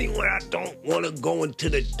 But anyway, I don't want to go into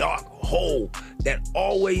the dark hole that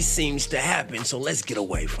always seems to happen, so let's get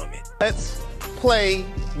away from it. Let's play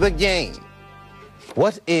the game.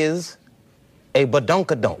 What is a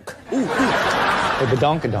badonkadonk? A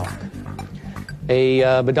badonkadonk. A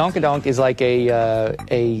badonkadonk is like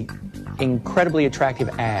a incredibly attractive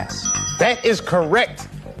ass. That is correct.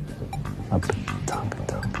 A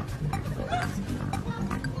badonkadonk.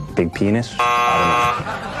 Big penis?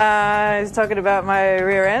 I He's talking about my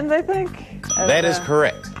rear end, I think. That is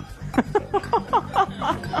correct.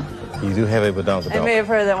 You do have a badonkadonk. I may have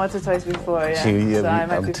heard that once or twice before, yeah. So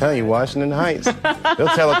I'm telling you, Washington Heights. They'll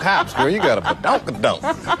tell the cops, girl, you got a badonkadonk.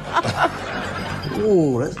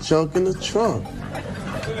 Ooh, that's junk in the trunk.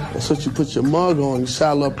 That's what you put your mug on, you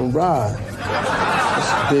saddle up and ride.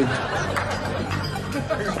 That's a big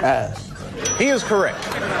ass. He is correct.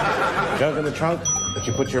 Junk in the trunk, but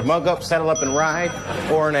you put your mug up, saddle up and ride,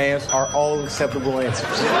 or an ass are all acceptable answers.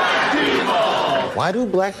 Why do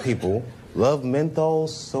black people love menthol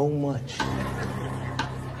so much?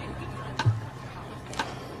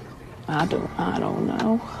 I don't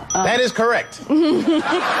know. That is correct. All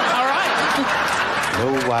right.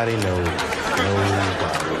 Nobody knows. Nobody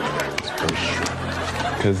knows for sure.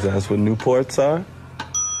 Because that's what Newports are?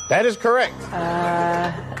 That is correct.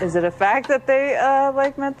 Is it a fact that they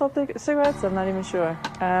like menthol cigarettes? I'm not even sure.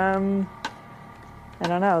 I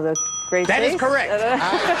don't know. The great That is taste? correct.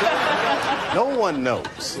 No one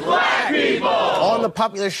knows. Black people! On the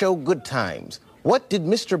popular show Good Times, what did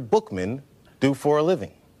Mr. Bookman do for a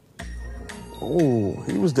living? Oh,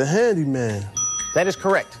 he was the handyman. That is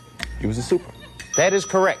correct. He was a super. That is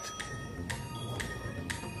correct.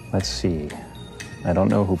 Let's see. I don't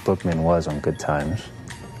know who Bookman was on Good Times.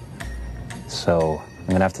 So I'm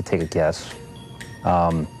going to have to take a guess.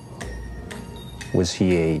 Was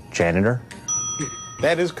he a janitor?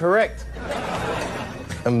 That is correct.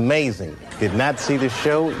 Amazing. Did not see the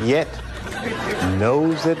show yet.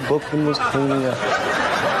 Knows that Bookman was cleaning up.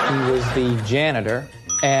 He was the janitor,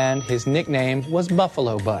 and his nickname was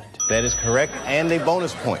Buffalo Butt. That is correct, and a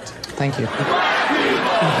bonus point. Thank you.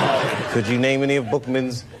 Could you name any of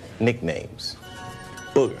Bookman's nicknames?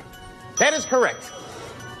 Booger. That is correct.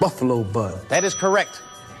 Buffalo Butt. That is correct.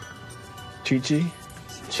 Chi-Chi?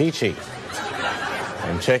 Chi-Chi.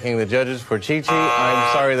 I'm checking the judges for Chi-Chi.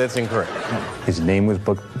 I'm sorry, that's incorrect. His name was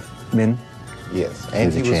Bookman? Yes,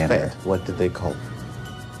 and he was janitor. fat. What did they call him?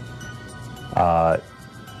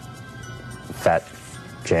 Fat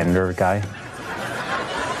janitor guy?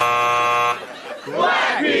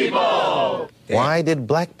 Black people! Why did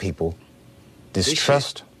black people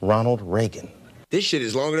distrust Ronald Reagan? This shit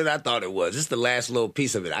is longer than I thought it was. This is the last little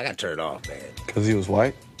piece of it. I got turned off, man. Because he was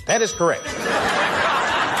white? That is correct.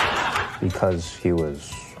 Because he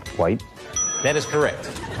was white? That is correct.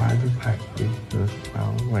 Why did black people distrust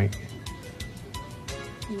Ronald Reagan?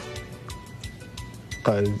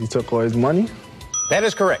 Because he took all his money? That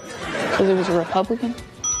is correct. Because he was a Republican?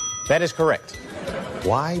 That is correct.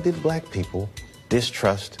 Why did black people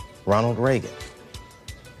distrust Ronald Reagan?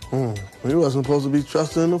 He wasn't supposed to be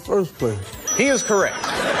trusted in the first place. He is correct.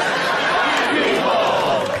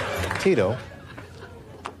 Tito,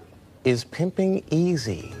 is pimping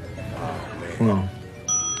easy?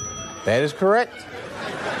 That is correct.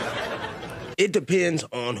 It depends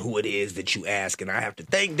on who it is that you ask, and I have to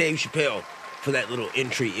thank Dave Chappelle for that little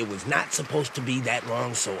entry. It was not supposed to be that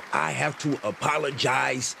long, so I have to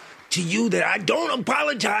apologize to you that I don't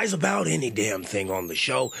apologize about any damn thing on the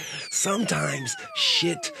show. Sometimes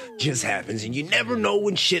shit just happens, and you never know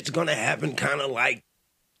when shit's gonna happen, kind of like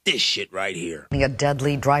this shit right here. A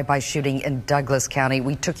deadly drive-by shooting in Douglas County.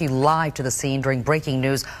 We took you live to the scene during breaking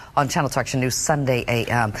news on Channel 2 Action News Sunday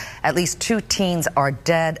a.m. At least 2 teens are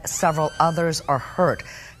dead. Several others are hurt.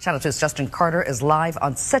 Channel 2's Justin Carter is live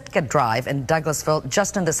on Sitka Drive in Douglasville.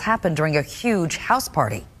 Justin, this happened during a huge house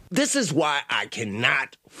party. This is why I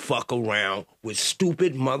cannot fuck around with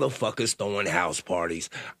stupid motherfuckers throwing house parties.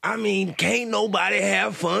 I mean, can't nobody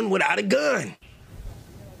have fun without a gun.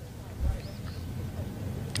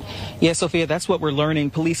 Yeah, Sophia, that's what we're learning.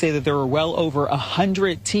 Police say that there were well over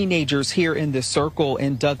 100 teenagers here in this circle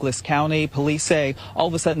in Douglas County. Police say all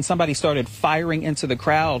of a sudden somebody started firing into the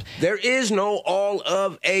crowd. There is no all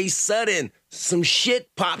of a sudden. Some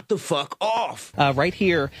shit popped the fuck off. Right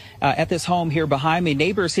here at this home here behind me,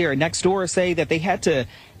 neighbors here next door say that they had to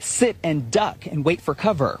sit and duck and wait for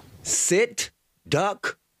cover. Sit,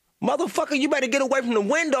 duck? Motherfucker, you better get away from the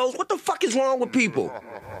windows. What the fuck is wrong with people?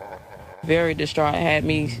 Very distraught, had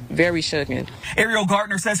me very shooken. Ariel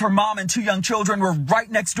Gardner says her mom and 2 young children were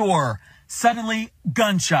right next door. Suddenly,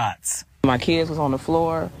 gunshots. My kids was on the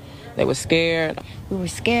floor. They were scared. We were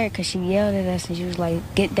scared because she yelled at us and she was like,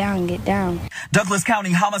 get down, get down. Douglas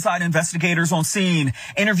County homicide investigators on scene,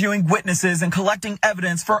 interviewing witnesses and collecting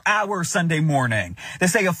evidence for hours Sunday morning. They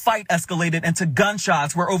say a fight escalated into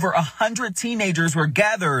gunshots where over 100 teenagers were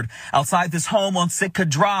gathered outside this home on Sitka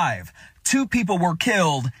Drive. 2 people were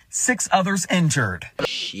killed, 6 others injured.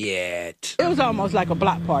 Shit. It was almost like a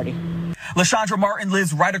block party. LaShondra Martin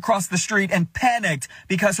lives right across the street and panicked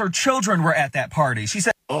because her children were at that party. She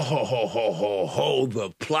said,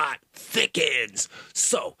 the plot thickens.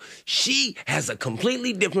 So she has a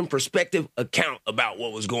completely different perspective account about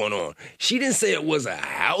what was going on. She didn't say it was a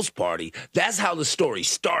house party. That's how the story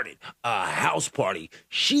started. A house party.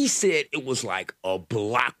 She said it was like a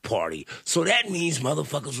block party. So that means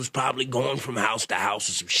motherfuckers was probably going from house to house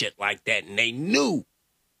or some shit like that, and they knew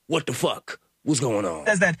what the fuck was going on.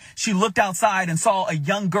 Says that she looked outside and saw a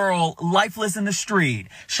young girl lifeless in the street.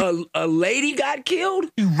 A lady got killed?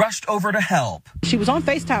 She rushed over to help. She was on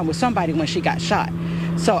FaceTime with somebody when she got shot.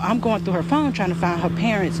 So I'm going through her phone trying to find her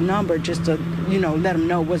parents' number just to, let them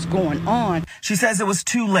know what's going on. She says it was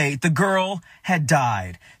too late. The girl had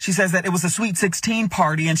died. She says that it was a Sweet 16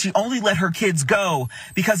 party and she only let her kids go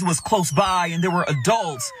because it was close by and there were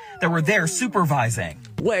adults that were there supervising.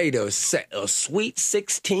 Wait a sec, a Sweet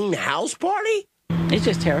 16 house party? It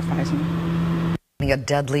just terrifies me. A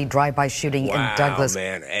deadly drive-by shooting in Douglas.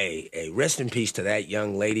 Man. Hey, rest in peace to that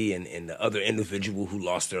young lady and the other individual who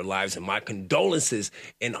lost their lives. And my condolences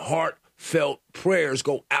and heartfelt prayers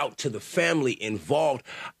go out to the family involved.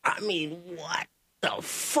 I mean, what the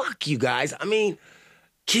fuck, you guys? I mean,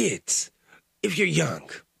 kids, if you're young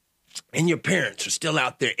and your parents are still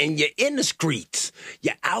out there and you're in the streets,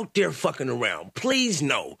 you're out there fucking around, please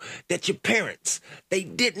know that your parents, they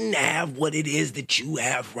didn't have what it is that you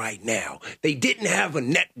have right now. They didn't have a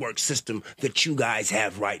network system that you guys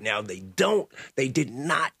have right now. They did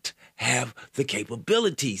not have the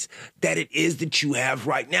capabilities that it is that you have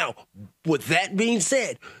right now. With that being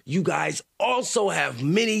said, you guys also have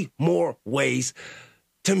many more ways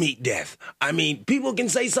to meet death. I mean, people can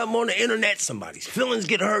say something on the internet, somebody's feelings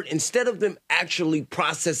get hurt. Instead of them actually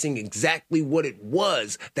processing exactly what it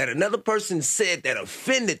was that another person said that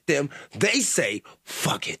offended them, they say,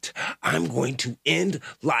 fuck it. I'm going to end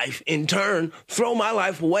life, in turn, throw my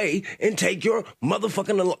life away and take your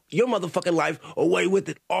motherfucking life away with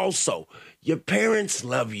it also. Your parents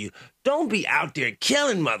love you. Don't be out there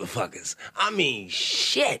killing motherfuckers. I mean,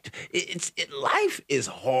 shit. Life is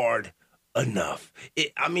hard enough.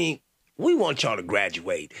 We want y'all to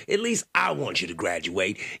graduate. At least I want you to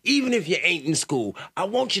graduate. Even if you ain't in school, I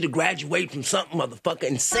want you to graduate from something, motherfucker,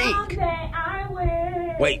 and sing.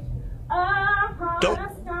 Wait.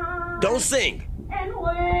 Don't sing. And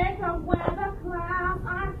wake up when the clouds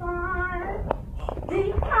are far.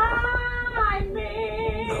 Behind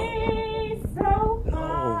me, so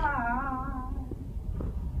far.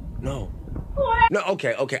 No,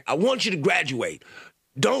 okay. I want you to graduate.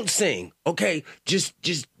 Don't sing, okay? Just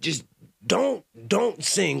don't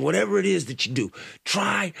sing, whatever it is that you do.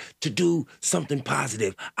 Try to do something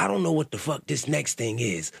positive. I don't know what the fuck this next thing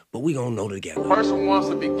is, but we gonna know together. The person wants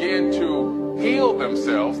to begin to heal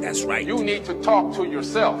themselves. That's right. You need to talk to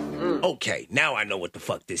yourself. Okay, now I know what the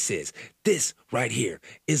fuck this is. This right here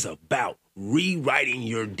is about rewriting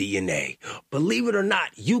your DNA. Believe it or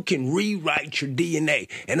not, you can rewrite your DNA.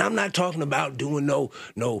 And I'm not talking about doing no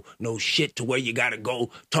shit to where you gotta go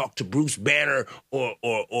talk to Bruce Banner or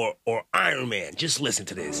Iron Man. Just listen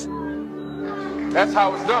to this. That's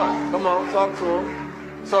how it's done. Come on, talk to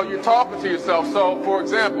him. So you're talking to yourself. So, for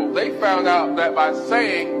example, they found out that by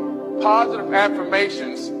saying positive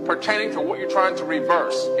affirmations pertaining to what you're trying to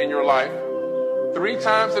reverse in your life 3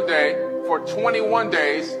 times a day for 21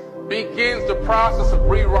 days begins the process of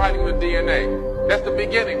rewriting the DNA. That's the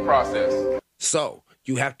beginning process. So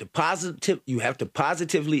you have to positively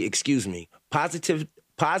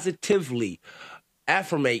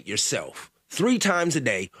affirmate yourself 3 times a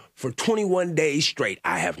day for 21 days straight.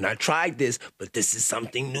 I have not tried this, but this is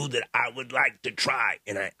something new that I would like to try,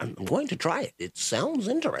 and I'm going to try it. It sounds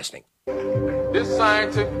interesting. This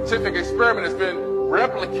scientific experiment has been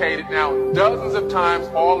replicated now dozens of times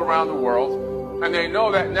all around the world. And they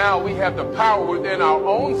know that now we have the power within our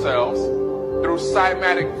own selves through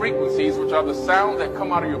cymatic frequencies, which are the sounds that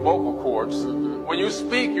come out of your vocal cords. When you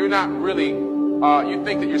speak, you're not really, you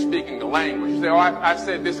think that you're speaking the language. You say, oh, I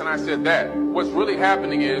said this and I said that. What's really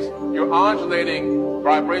happening is you're undulating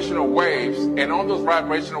vibrational waves, and on those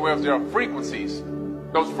vibrational waves, there are frequencies.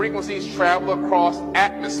 Those frequencies travel across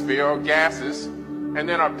atmosphere or gases, and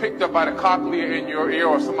then are picked up by the cochlea in your ear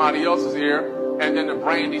or somebody else's ear, and then the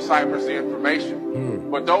brain deciphers the information.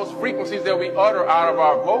 But those frequencies that we utter out of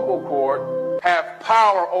our vocal cord have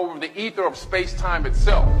power over the ether of space-time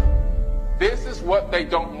itself. This is what they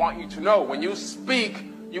don't want you to know. When you speak,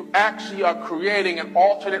 you actually are creating an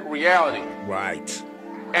alternate reality. Right.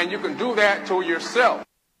 And you can do that to yourself.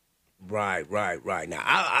 Right. Now,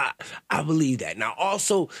 I believe that. Now,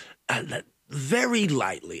 also, very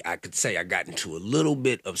lightly, I could say I got into a little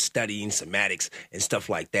bit of studying somatics and stuff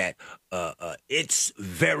like that. It's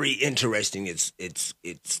very interesting. It's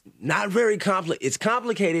not very complicated. It's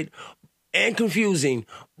complicated and confusing,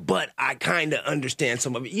 but I kind of understand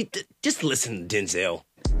some of it. Just listen to Denzel.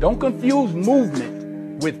 Don't confuse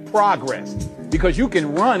movement with progress, because you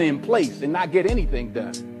can run in place and not get anything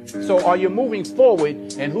done. So are you moving forward,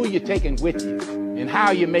 and who you're taking with you, and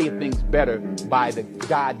how you make things better by the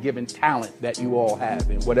God-given talent that you all have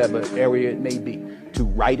in whatever area it may be, to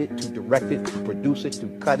write it, to direct it, to produce it, to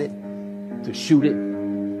cut it, to shoot it.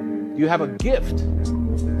 You have a gift.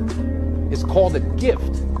 It's called a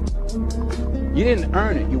gift. You didn't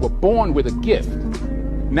earn it. You were born with a gift.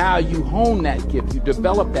 Now you hone that gift. You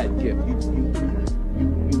develop that gift. You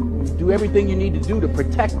do everything you need to do to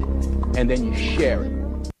protect it, and then you share it.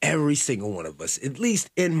 Every single one of us, at least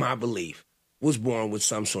in my belief, was born with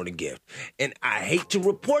some sort of gift. And I hate to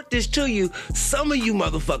report this to you, some of you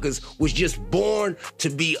motherfuckers was just born to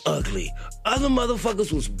be ugly. Other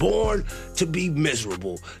motherfuckers was born to be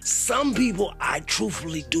miserable. Some people, I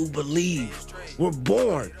truthfully do believe, were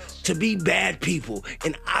born to be bad people.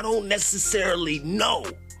 And I don't necessarily know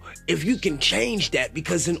if you can change that,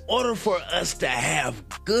 because in order for us to have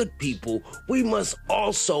good people, we must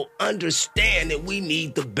also understand that we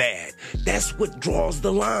need the bad. That's what draws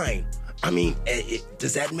the line. I mean,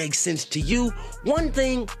 does that make sense to you? One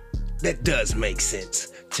thing that does make sense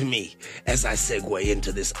to me, as I segue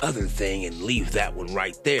into this other thing and leave that one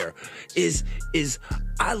right there, is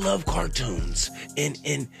I love cartoons.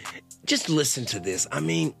 And just listen to this. I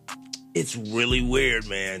mean, it's really weird,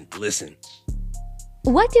 man. Listen.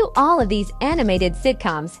 What do all of these animated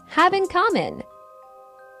sitcoms have in common?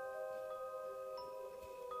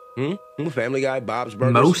 Family Guy, Bob's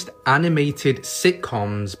Burgers. Most animated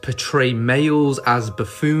sitcoms portray males as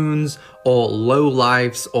buffoons or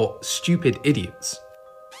lowlifes or stupid idiots.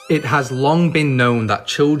 It has long been known that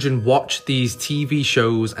children watch these TV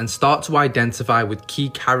shows and start to identify with key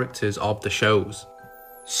characters of the shows.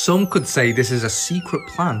 Some could say this is a secret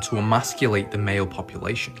plan to emasculate the male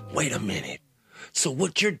population. Wait a minute. So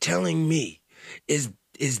what you're telling me is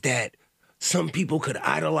that some people could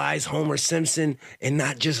idolize Homer Simpson and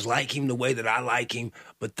not just like him the way that I like him,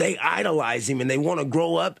 but they idolize him and they want to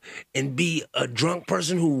grow up and be a drunk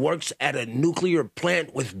person who works at a nuclear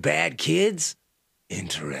plant with bad kids?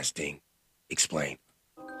 Interesting. Explain.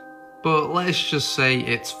 But let's just say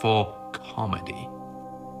it's for comedy.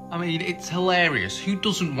 I mean, it's hilarious. Who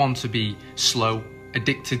doesn't want to be slow,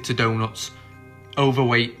 addicted to donuts,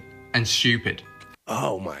 overweight, and stupid?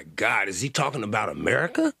 Oh my God, is he talking about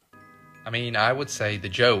America? I mean, I would say the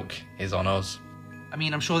joke is on us. I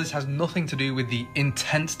mean, I'm sure this has nothing to do with the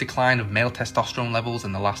intense decline of male testosterone levels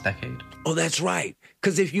in the last decade. Oh, that's right.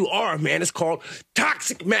 Because if you are a man, it's called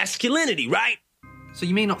toxic masculinity, right? So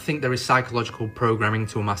you may not think there is psychological programming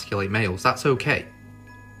to emasculate males. That's okay.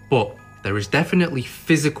 But there is definitely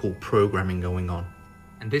physical programming going on.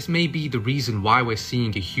 And this may be the reason why we're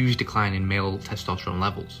seeing a huge decline in male testosterone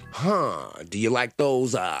levels. Do you like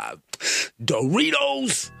those,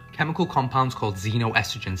 Doritos? Chemical compounds called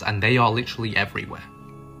xenoestrogens, and they are literally everywhere.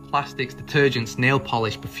 Plastics, detergents, nail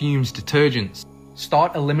polish, perfumes, detergents.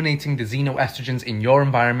 Start eliminating the xenoestrogens in your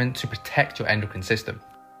environment to protect your endocrine system.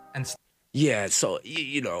 And yeah, so,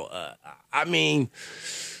 I mean,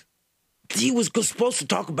 he was supposed to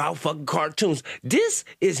talk about fucking cartoons. This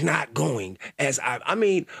is not going as I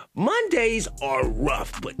mean, Mondays are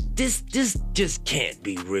rough, but this just can't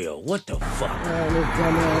be real. What the fuck? Man, this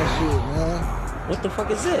dumbass shit, man. What the fuck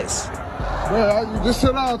is this? Bro, you just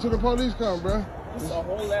sit down till the police come, bro. This is a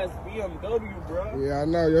whole ass BMW, bro. Yeah, I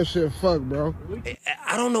know. Your shit fucked, bro.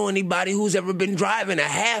 I don't know anybody who's ever been driving a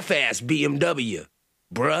half-ass BMW,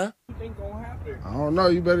 bruh. What you think gonna happen? I don't know.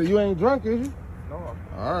 You ain't drunk, is you? No.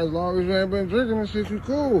 All right, as long as you ain't been drinking and shit, you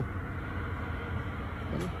cool.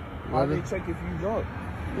 Why they check if you drunk?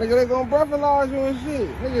 Nigga, they gonna breathalyze you and shit.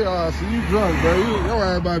 Nigga, see you drunk, bro. Your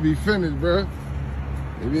ass about to be finished, bro.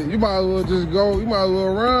 You might as well just go. You might as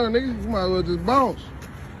well run, nigga. You might as well just bounce.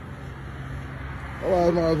 Your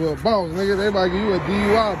ass might as well bounce, nigga. They might give you a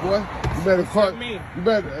DUI, boy. You better call me. You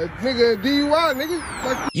better, nigga, DUI, nigga.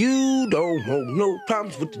 Like, you don't want no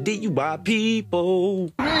problems with the DUI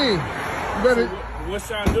people. Me, you better. What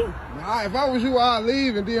should I do? Nah, if I was you, I'd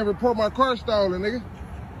leave and then report my car stolen, nigga.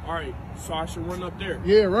 All right, so I should run up there.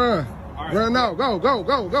 Yeah, run. All right. Run out.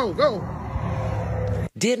 Go.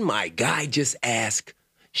 Did my guy just ask,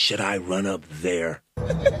 should I run up there? Go,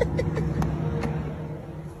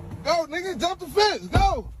 nigga, jump the fence.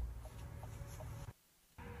 Go,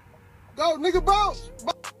 nigga, bounce.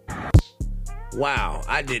 Wow,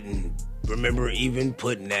 I didn't remember even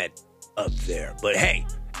putting that up there. But hey,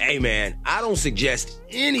 man, I don't suggest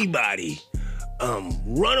anybody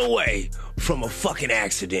run away from a fucking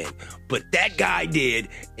accident. But that guy did,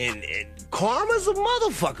 and karma's a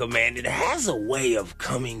motherfucker, man. It has a way of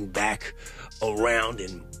coming back around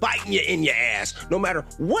and biting you in your ass. No matter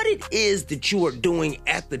what it is that you are doing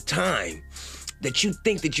at the time that you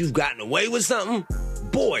think that you've gotten away with something,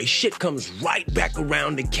 boy, shit comes right back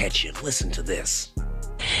around to catch you. Listen to this.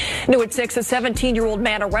 New at 6, a 17-year-old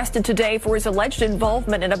man arrested today for his alleged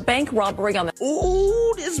involvement in a bank robbery on the...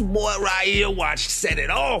 Ooh, this boy right here, watch, set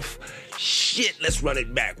it off. Shit, let's run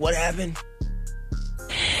it back. What happened?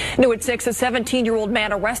 New at 6, a 17-year-old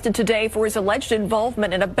man arrested today for his alleged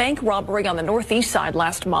involvement in a bank robbery on the northeast side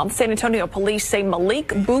last month. San Antonio police say Malik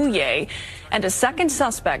Bouye and a second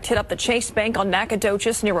suspect hit up the Chase Bank on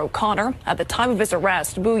Nacogdoches near O'Connor. At the time of his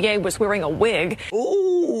arrest, Bouye was wearing a wig.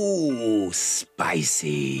 Ooh,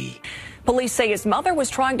 spicy. Police say his mother was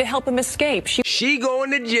trying to help him escape. She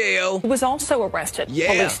going to jail. He was also arrested.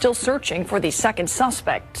 Yeah. Police still searching for the second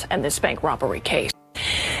suspect in this bank robbery case.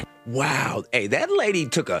 Wow. Hey, that lady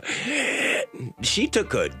took a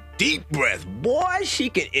deep breath. Boy, she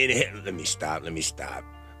can inhale. Let me stop.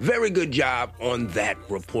 Very good job on that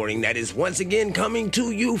reporting. That is once again coming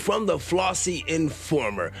to you from the Flossie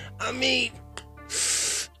Informer. I mean,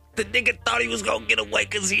 the nigga thought he was gonna get away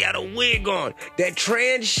because he had a wig on. That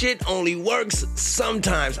trans shit only works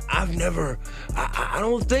sometimes. I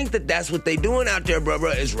don't think that that's what they doing out there,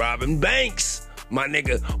 bruh, is robbing banks, my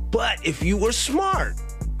nigga. But if you were smart,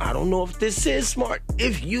 I don't know if this is smart.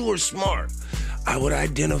 If you were smart, I would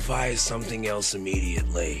identify as something else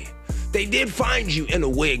immediately. They did find you in a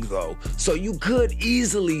wig, though, so you could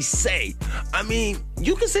easily say, I mean,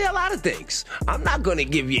 you can say a lot of things. I'm not gonna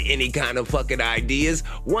give you any kind of fucking ideas.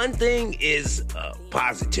 One thing is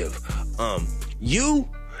positive. You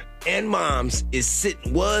and Moms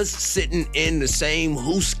was sitting in the same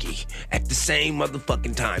hooski at the same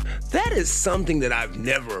motherfucking time. That is something that I've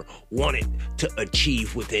never wanted to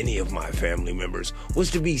achieve with any of my family members,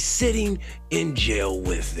 was to be sitting in jail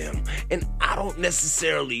with them. And I don't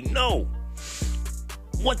necessarily know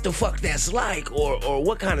what the fuck that's like or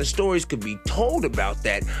what kind of stories could be told about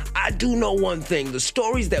that. I do know one thing. The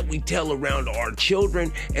stories that we tell around our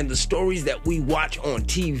children and the stories that we watch on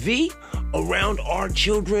TV around our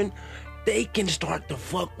children, they can start to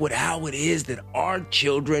fuck with how it is that our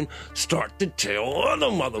children start to tell other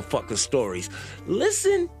motherfucker stories.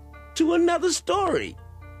 Listen to another story.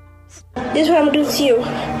 This is what I'm gonna do to you.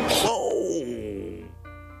 Oh.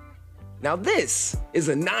 Now this is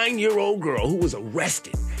a 9-year-old girl who was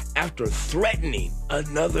arrested after threatening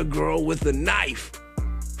another girl with a knife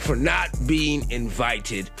for not being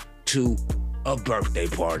invited to a birthday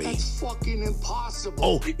party. That's fucking impossible.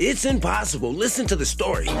 Oh, it's impossible. Listen to the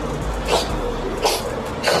story.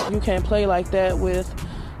 You can't play like that with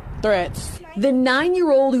threats. The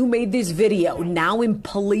 9-year-old who made this video now in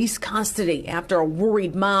police custody after a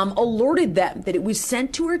worried mom alerted them that it was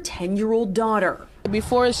sent to her 10-year-old daughter.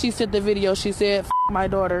 Before she sent the video, she said, "F my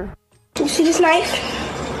daughter." You see this knife?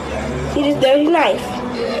 See this dirty knife?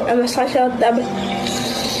 I'm gonna slice out that.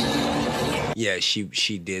 Yeah,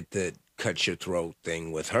 she did the cut your throat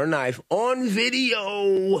thing with her knife on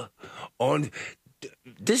video.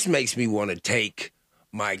 This makes me want to take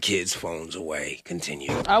my kids' phones away.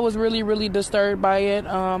 Continue. I was really, really disturbed by it.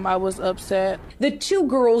 I was upset. The two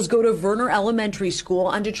girls go to Verner Elementary School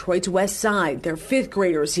on Detroit's west side. They're 5th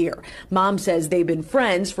graders here. Mom says they've been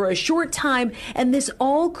friends for a short time, and this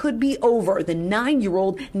all could be over. The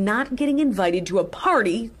 9-year-old not getting invited to a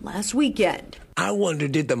party last weekend. I wonder,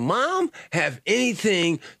 did the mom have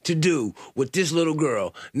anything to do with this little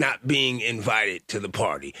girl not being invited to the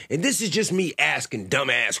party? And this is just me asking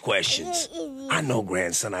dumbass questions. I know,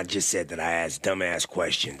 grandson, I just said that I asked dumbass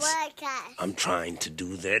questions. I'm trying to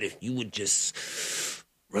do that. If you would just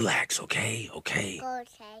relax, okay? Okay.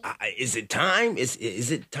 Is it time? Is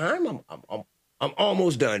it time? I'm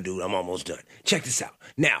almost done, dude. I'm almost done. Check this out.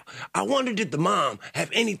 Now, I wonder, did the mom have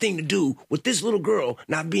anything to do with this little girl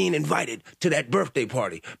not being invited to that birthday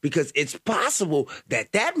party? Because it's possible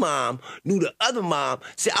that that mom knew the other mom.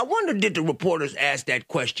 See, I wonder, did the reporters ask that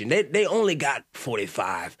question? They only got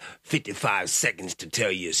 55 seconds to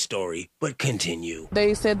tell you a story, but continue.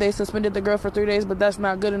 They said they suspended the girl for 3 days, but that's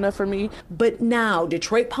not good enough for me. But now,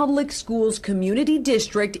 Detroit Public Schools Community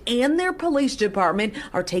District and their police department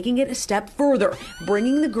are taking it a step further,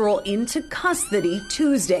 bringing the girl into custody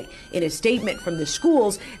Tuesday. In a statement from the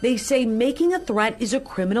schools, they say making a threat is a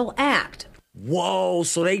criminal act. Whoa,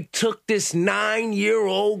 so they took this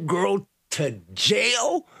 9-year-old girl to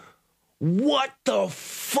jail? What the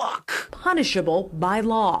fuck? Punishable by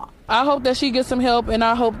law. I hope that she gets some help, and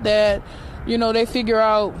I hope that, they figure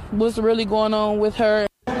out what's really going on with her.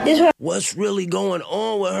 What's really going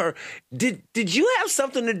on with her? Did you have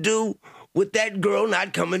something to do with that girl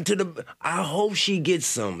not coming to the... I hope she gets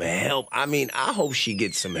some help. I mean, I hope she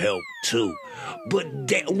gets some help, too. But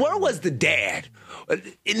where was the dad?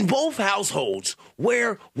 In both households,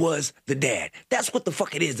 where was the dad? That's what the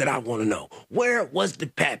fuck it is that I want to know. Where was the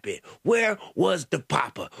pappy? Where was the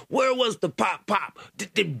papa? Where was the pop?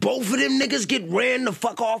 Did both of them niggas get ran the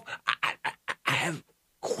fuck off? I have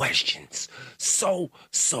questions. So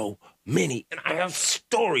many. And I have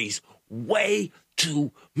stories way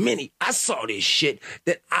too many. I saw this shit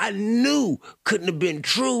that I knew couldn't have been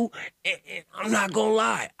true, and I'm not gonna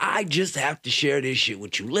lie. I just have to share this shit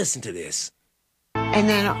with you. Listen to this. And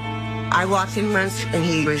then I walked in once, and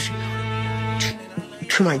he was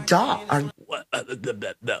to my dog.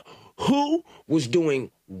 Who was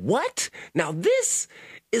doing what? Now this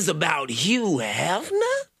is about Hugh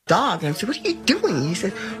Hefner? Dog. And I said, what are you doing? He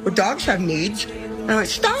said, well, dogs have needs. And I went,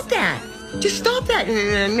 stop that. Just stop that.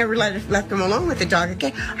 And I never left him alone with the dog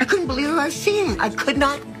again. I couldn't believe what I was seeing. I could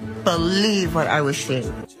not believe what I was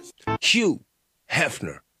seeing. Hugh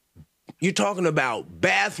Hefner. You're talking about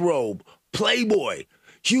bathrobe, playboy.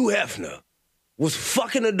 Hugh Hefner was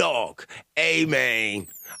fucking a dog. Hey, man,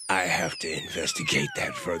 I have to investigate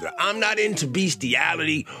that further. I'm not into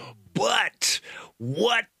bestiality, but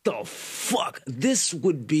what the fuck? This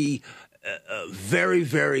would be very,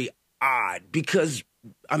 very odd because...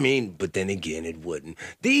 but then again, it wouldn't.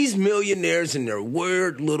 These millionaires and their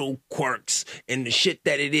weird little quirks and the shit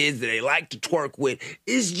that it is that they like to twerk with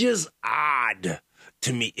is just odd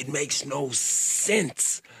to me. It makes no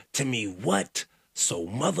sense to me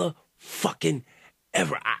whatsoever.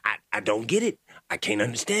 I don't get it. I can't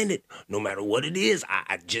understand it. No matter what it is,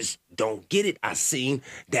 I just don't get it. I seen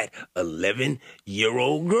that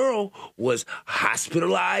 11-year-old girl was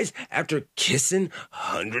hospitalized after kissing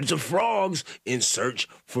hundreds of frogs in search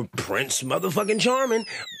for Prince motherfucking Charming.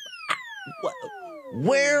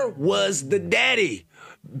 Where was the daddy?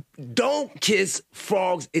 Don't kiss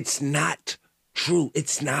frogs. It's not true.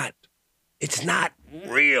 It's not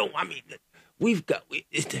real. I mean,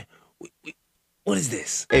 what is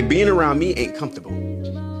this? Hey, being around me ain't comfortable.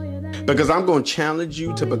 Because I'm going to challenge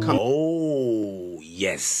you to become... Oh,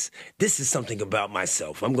 yes. This is something about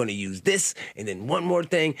myself. I'm going to use this and then one more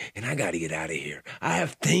thing, and I got to get out of here. I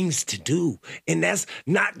have things to do, and that's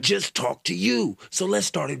not just talk to you. So let's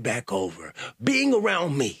start it back over. Being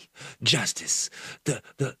around me, Justice, the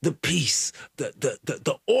peace,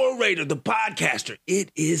 the orator, the podcaster,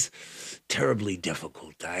 it is terribly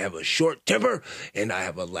difficult. I have a short temper, and I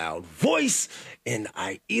have a loud voice, and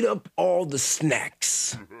I eat up all the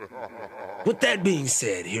snacks. With that being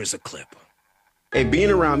said, here's a clip. Hey, being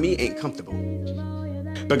around me ain't comfortable.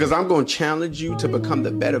 Because I'm going to challenge you to become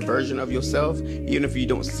the better version of yourself, even if you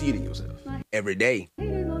don't see it in yourself. Every day.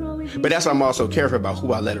 But that's why I'm also careful about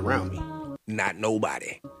who I let around me. Not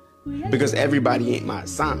nobody. Because everybody ain't my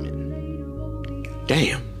assignment.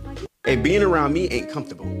 Damn. Hey, being around me ain't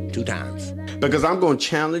comfortable. 2 times. Because I'm going to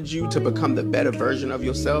challenge you to become the better version of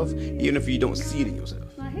yourself, even if you don't see it in yourself.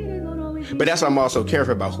 But that's why I'm also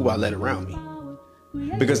careful about who I let around me.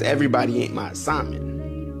 Because everybody ain't my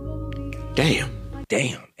assignment. Damn.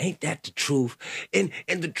 Ain't that the truth? And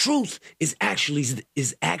the truth is actually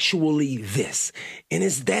this. And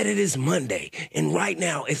it's that it is Monday. And right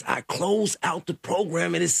now, as I close out the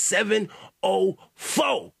program, it is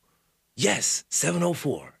 7:04. Yes,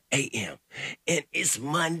 7:04 a.m. And it's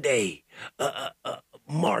Monday,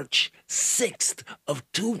 March 6th of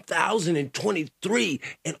 2023.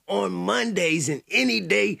 And on Mondays and any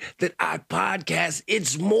day that I podcast,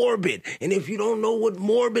 it's morbid. And if you don't know what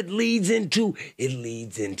morbid leads into, it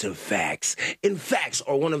leads into facts. And facts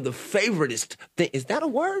are one of the favoriteest things. Is that a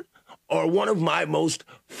word? Or one of my most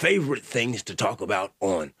favorite things to talk about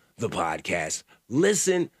on the podcast.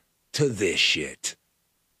 Listen to this shit.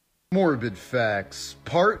 Morbid Facts,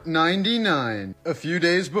 Part 99. A few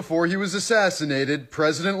days before he was assassinated,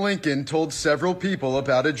 President Lincoln told several people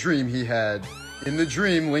about a dream he had. In the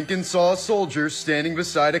dream, Lincoln saw a soldier standing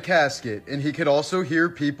beside a casket, and he could also hear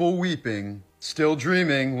people weeping. Still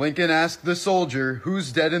dreaming, Lincoln asked the soldier,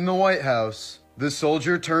 "Who's dead in the White House?" The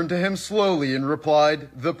soldier turned to him slowly and replied,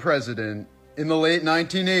 "The President." In the late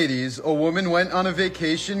 1980s, a woman went on a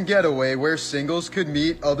vacation getaway where singles could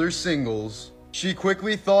meet other singles. She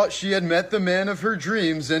quickly thought she had met the man of her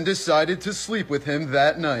dreams and decided to sleep with him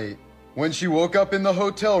that night. When she woke up in the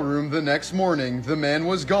hotel room the next morning, the man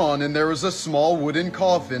was gone and there was a small wooden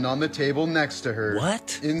coffin on the table next to her.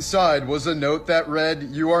 What? Inside was a note that read,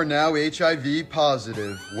 "You are now HIV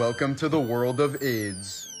positive. Welcome to the world of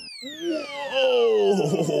AIDS."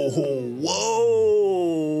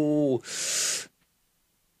 Whoa.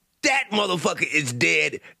 That motherfucker is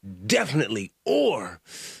dead, definitely. Or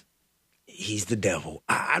he's the devil.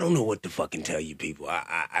 I don't know what to fucking tell you, people.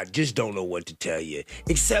 I just don't know what to tell you.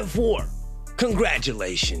 Except for,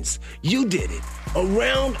 congratulations. You did it. A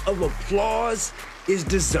round of applause is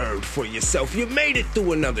deserved for yourself. You made it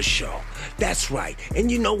through another show. That's right. And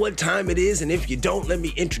you know what time it is? And if you don't, let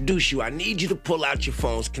me introduce you. I need you to pull out your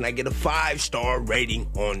phones. Can I get a 5-star rating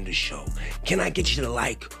on the show? Can I get you to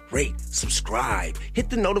like, rate, subscribe? Hit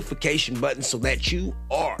the notification button so that you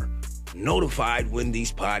are notified when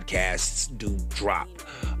these podcasts do drop.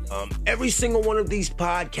 Every single one of these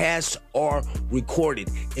podcasts are recorded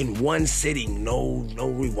in one sitting. No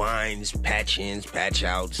rewinds, patch ins, patch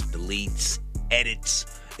outs, deletes, edits,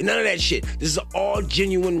 none of that shit. This is all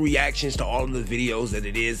genuine reactions to all of the videos that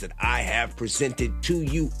it is that I have presented to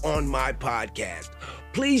you on my podcast.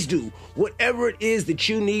 Please do whatever it is that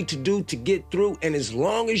you need to do to get through, and as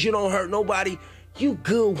long as you don't hurt nobody, you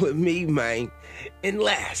good with me, man. And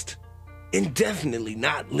last, and definitely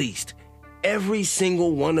not least, every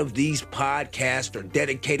single one of these podcasts are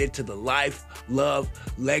dedicated to the life, love,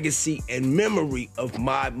 legacy, and memory of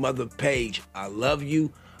my mother, Paige. I love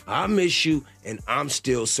you, I miss you, and I'm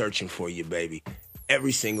still searching for you, baby,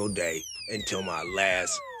 every single day until my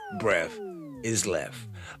last breath is left.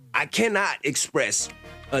 I cannot express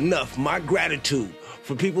enough my gratitude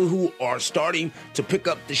for people who are starting to pick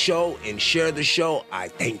up the show and share the show. I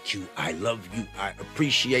thank you, I love you, I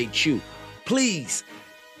appreciate you. Please,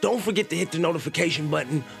 don't forget to hit the notification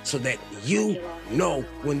button so that you know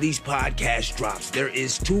when these podcasts drops. There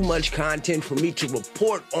is too much content for me to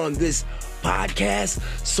report on this podcast,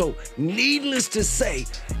 so needless to say,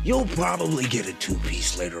 you'll probably get a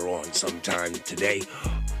 2-piece later on sometime today.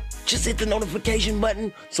 Just hit the notification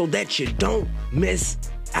button so that you don't miss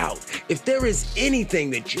out. If there is anything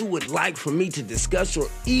that you would like for me to discuss or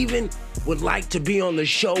even would like to be on the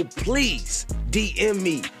show, please DM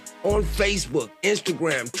me on Facebook,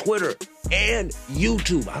 Instagram, Twitter, and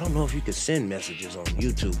YouTube. I don't know if you can send messages on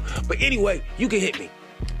YouTube, but anyway, you can hit me.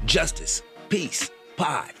 Justice, Peace,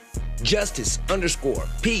 Pod. Justice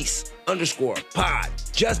 _Peace _Pod.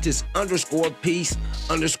 Justice _Peace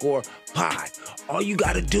 _Pod. All you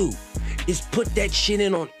gotta do is put that shit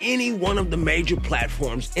in on any one of the major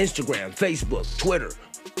platforms: Instagram, Facebook, Twitter,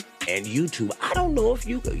 and YouTube. I don't know if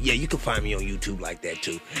you could. Yeah, you can find me on YouTube like that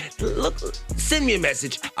too. Look, send me a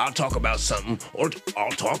message. I'll talk about something, or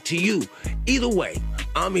I'll talk to you. Either way,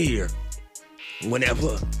 I'm here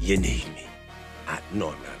whenever you need me. No,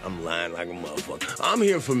 I'm not. I'm lying like a motherfucker. I'm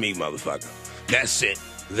here for me, motherfucker. That's it.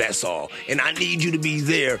 That's all. And I need you to be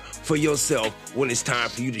there for yourself when it's time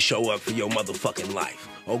for you to show up for your motherfucking life.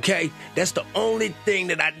 Okay? That's the only thing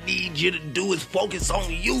that I need you to do is focus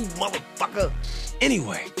on you, motherfucker.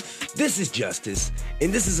 Anyway, this is Justice,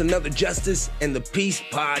 and this is another Justice and the Peace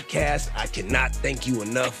podcast. I cannot thank you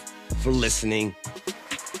enough for listening.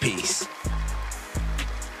 Peace.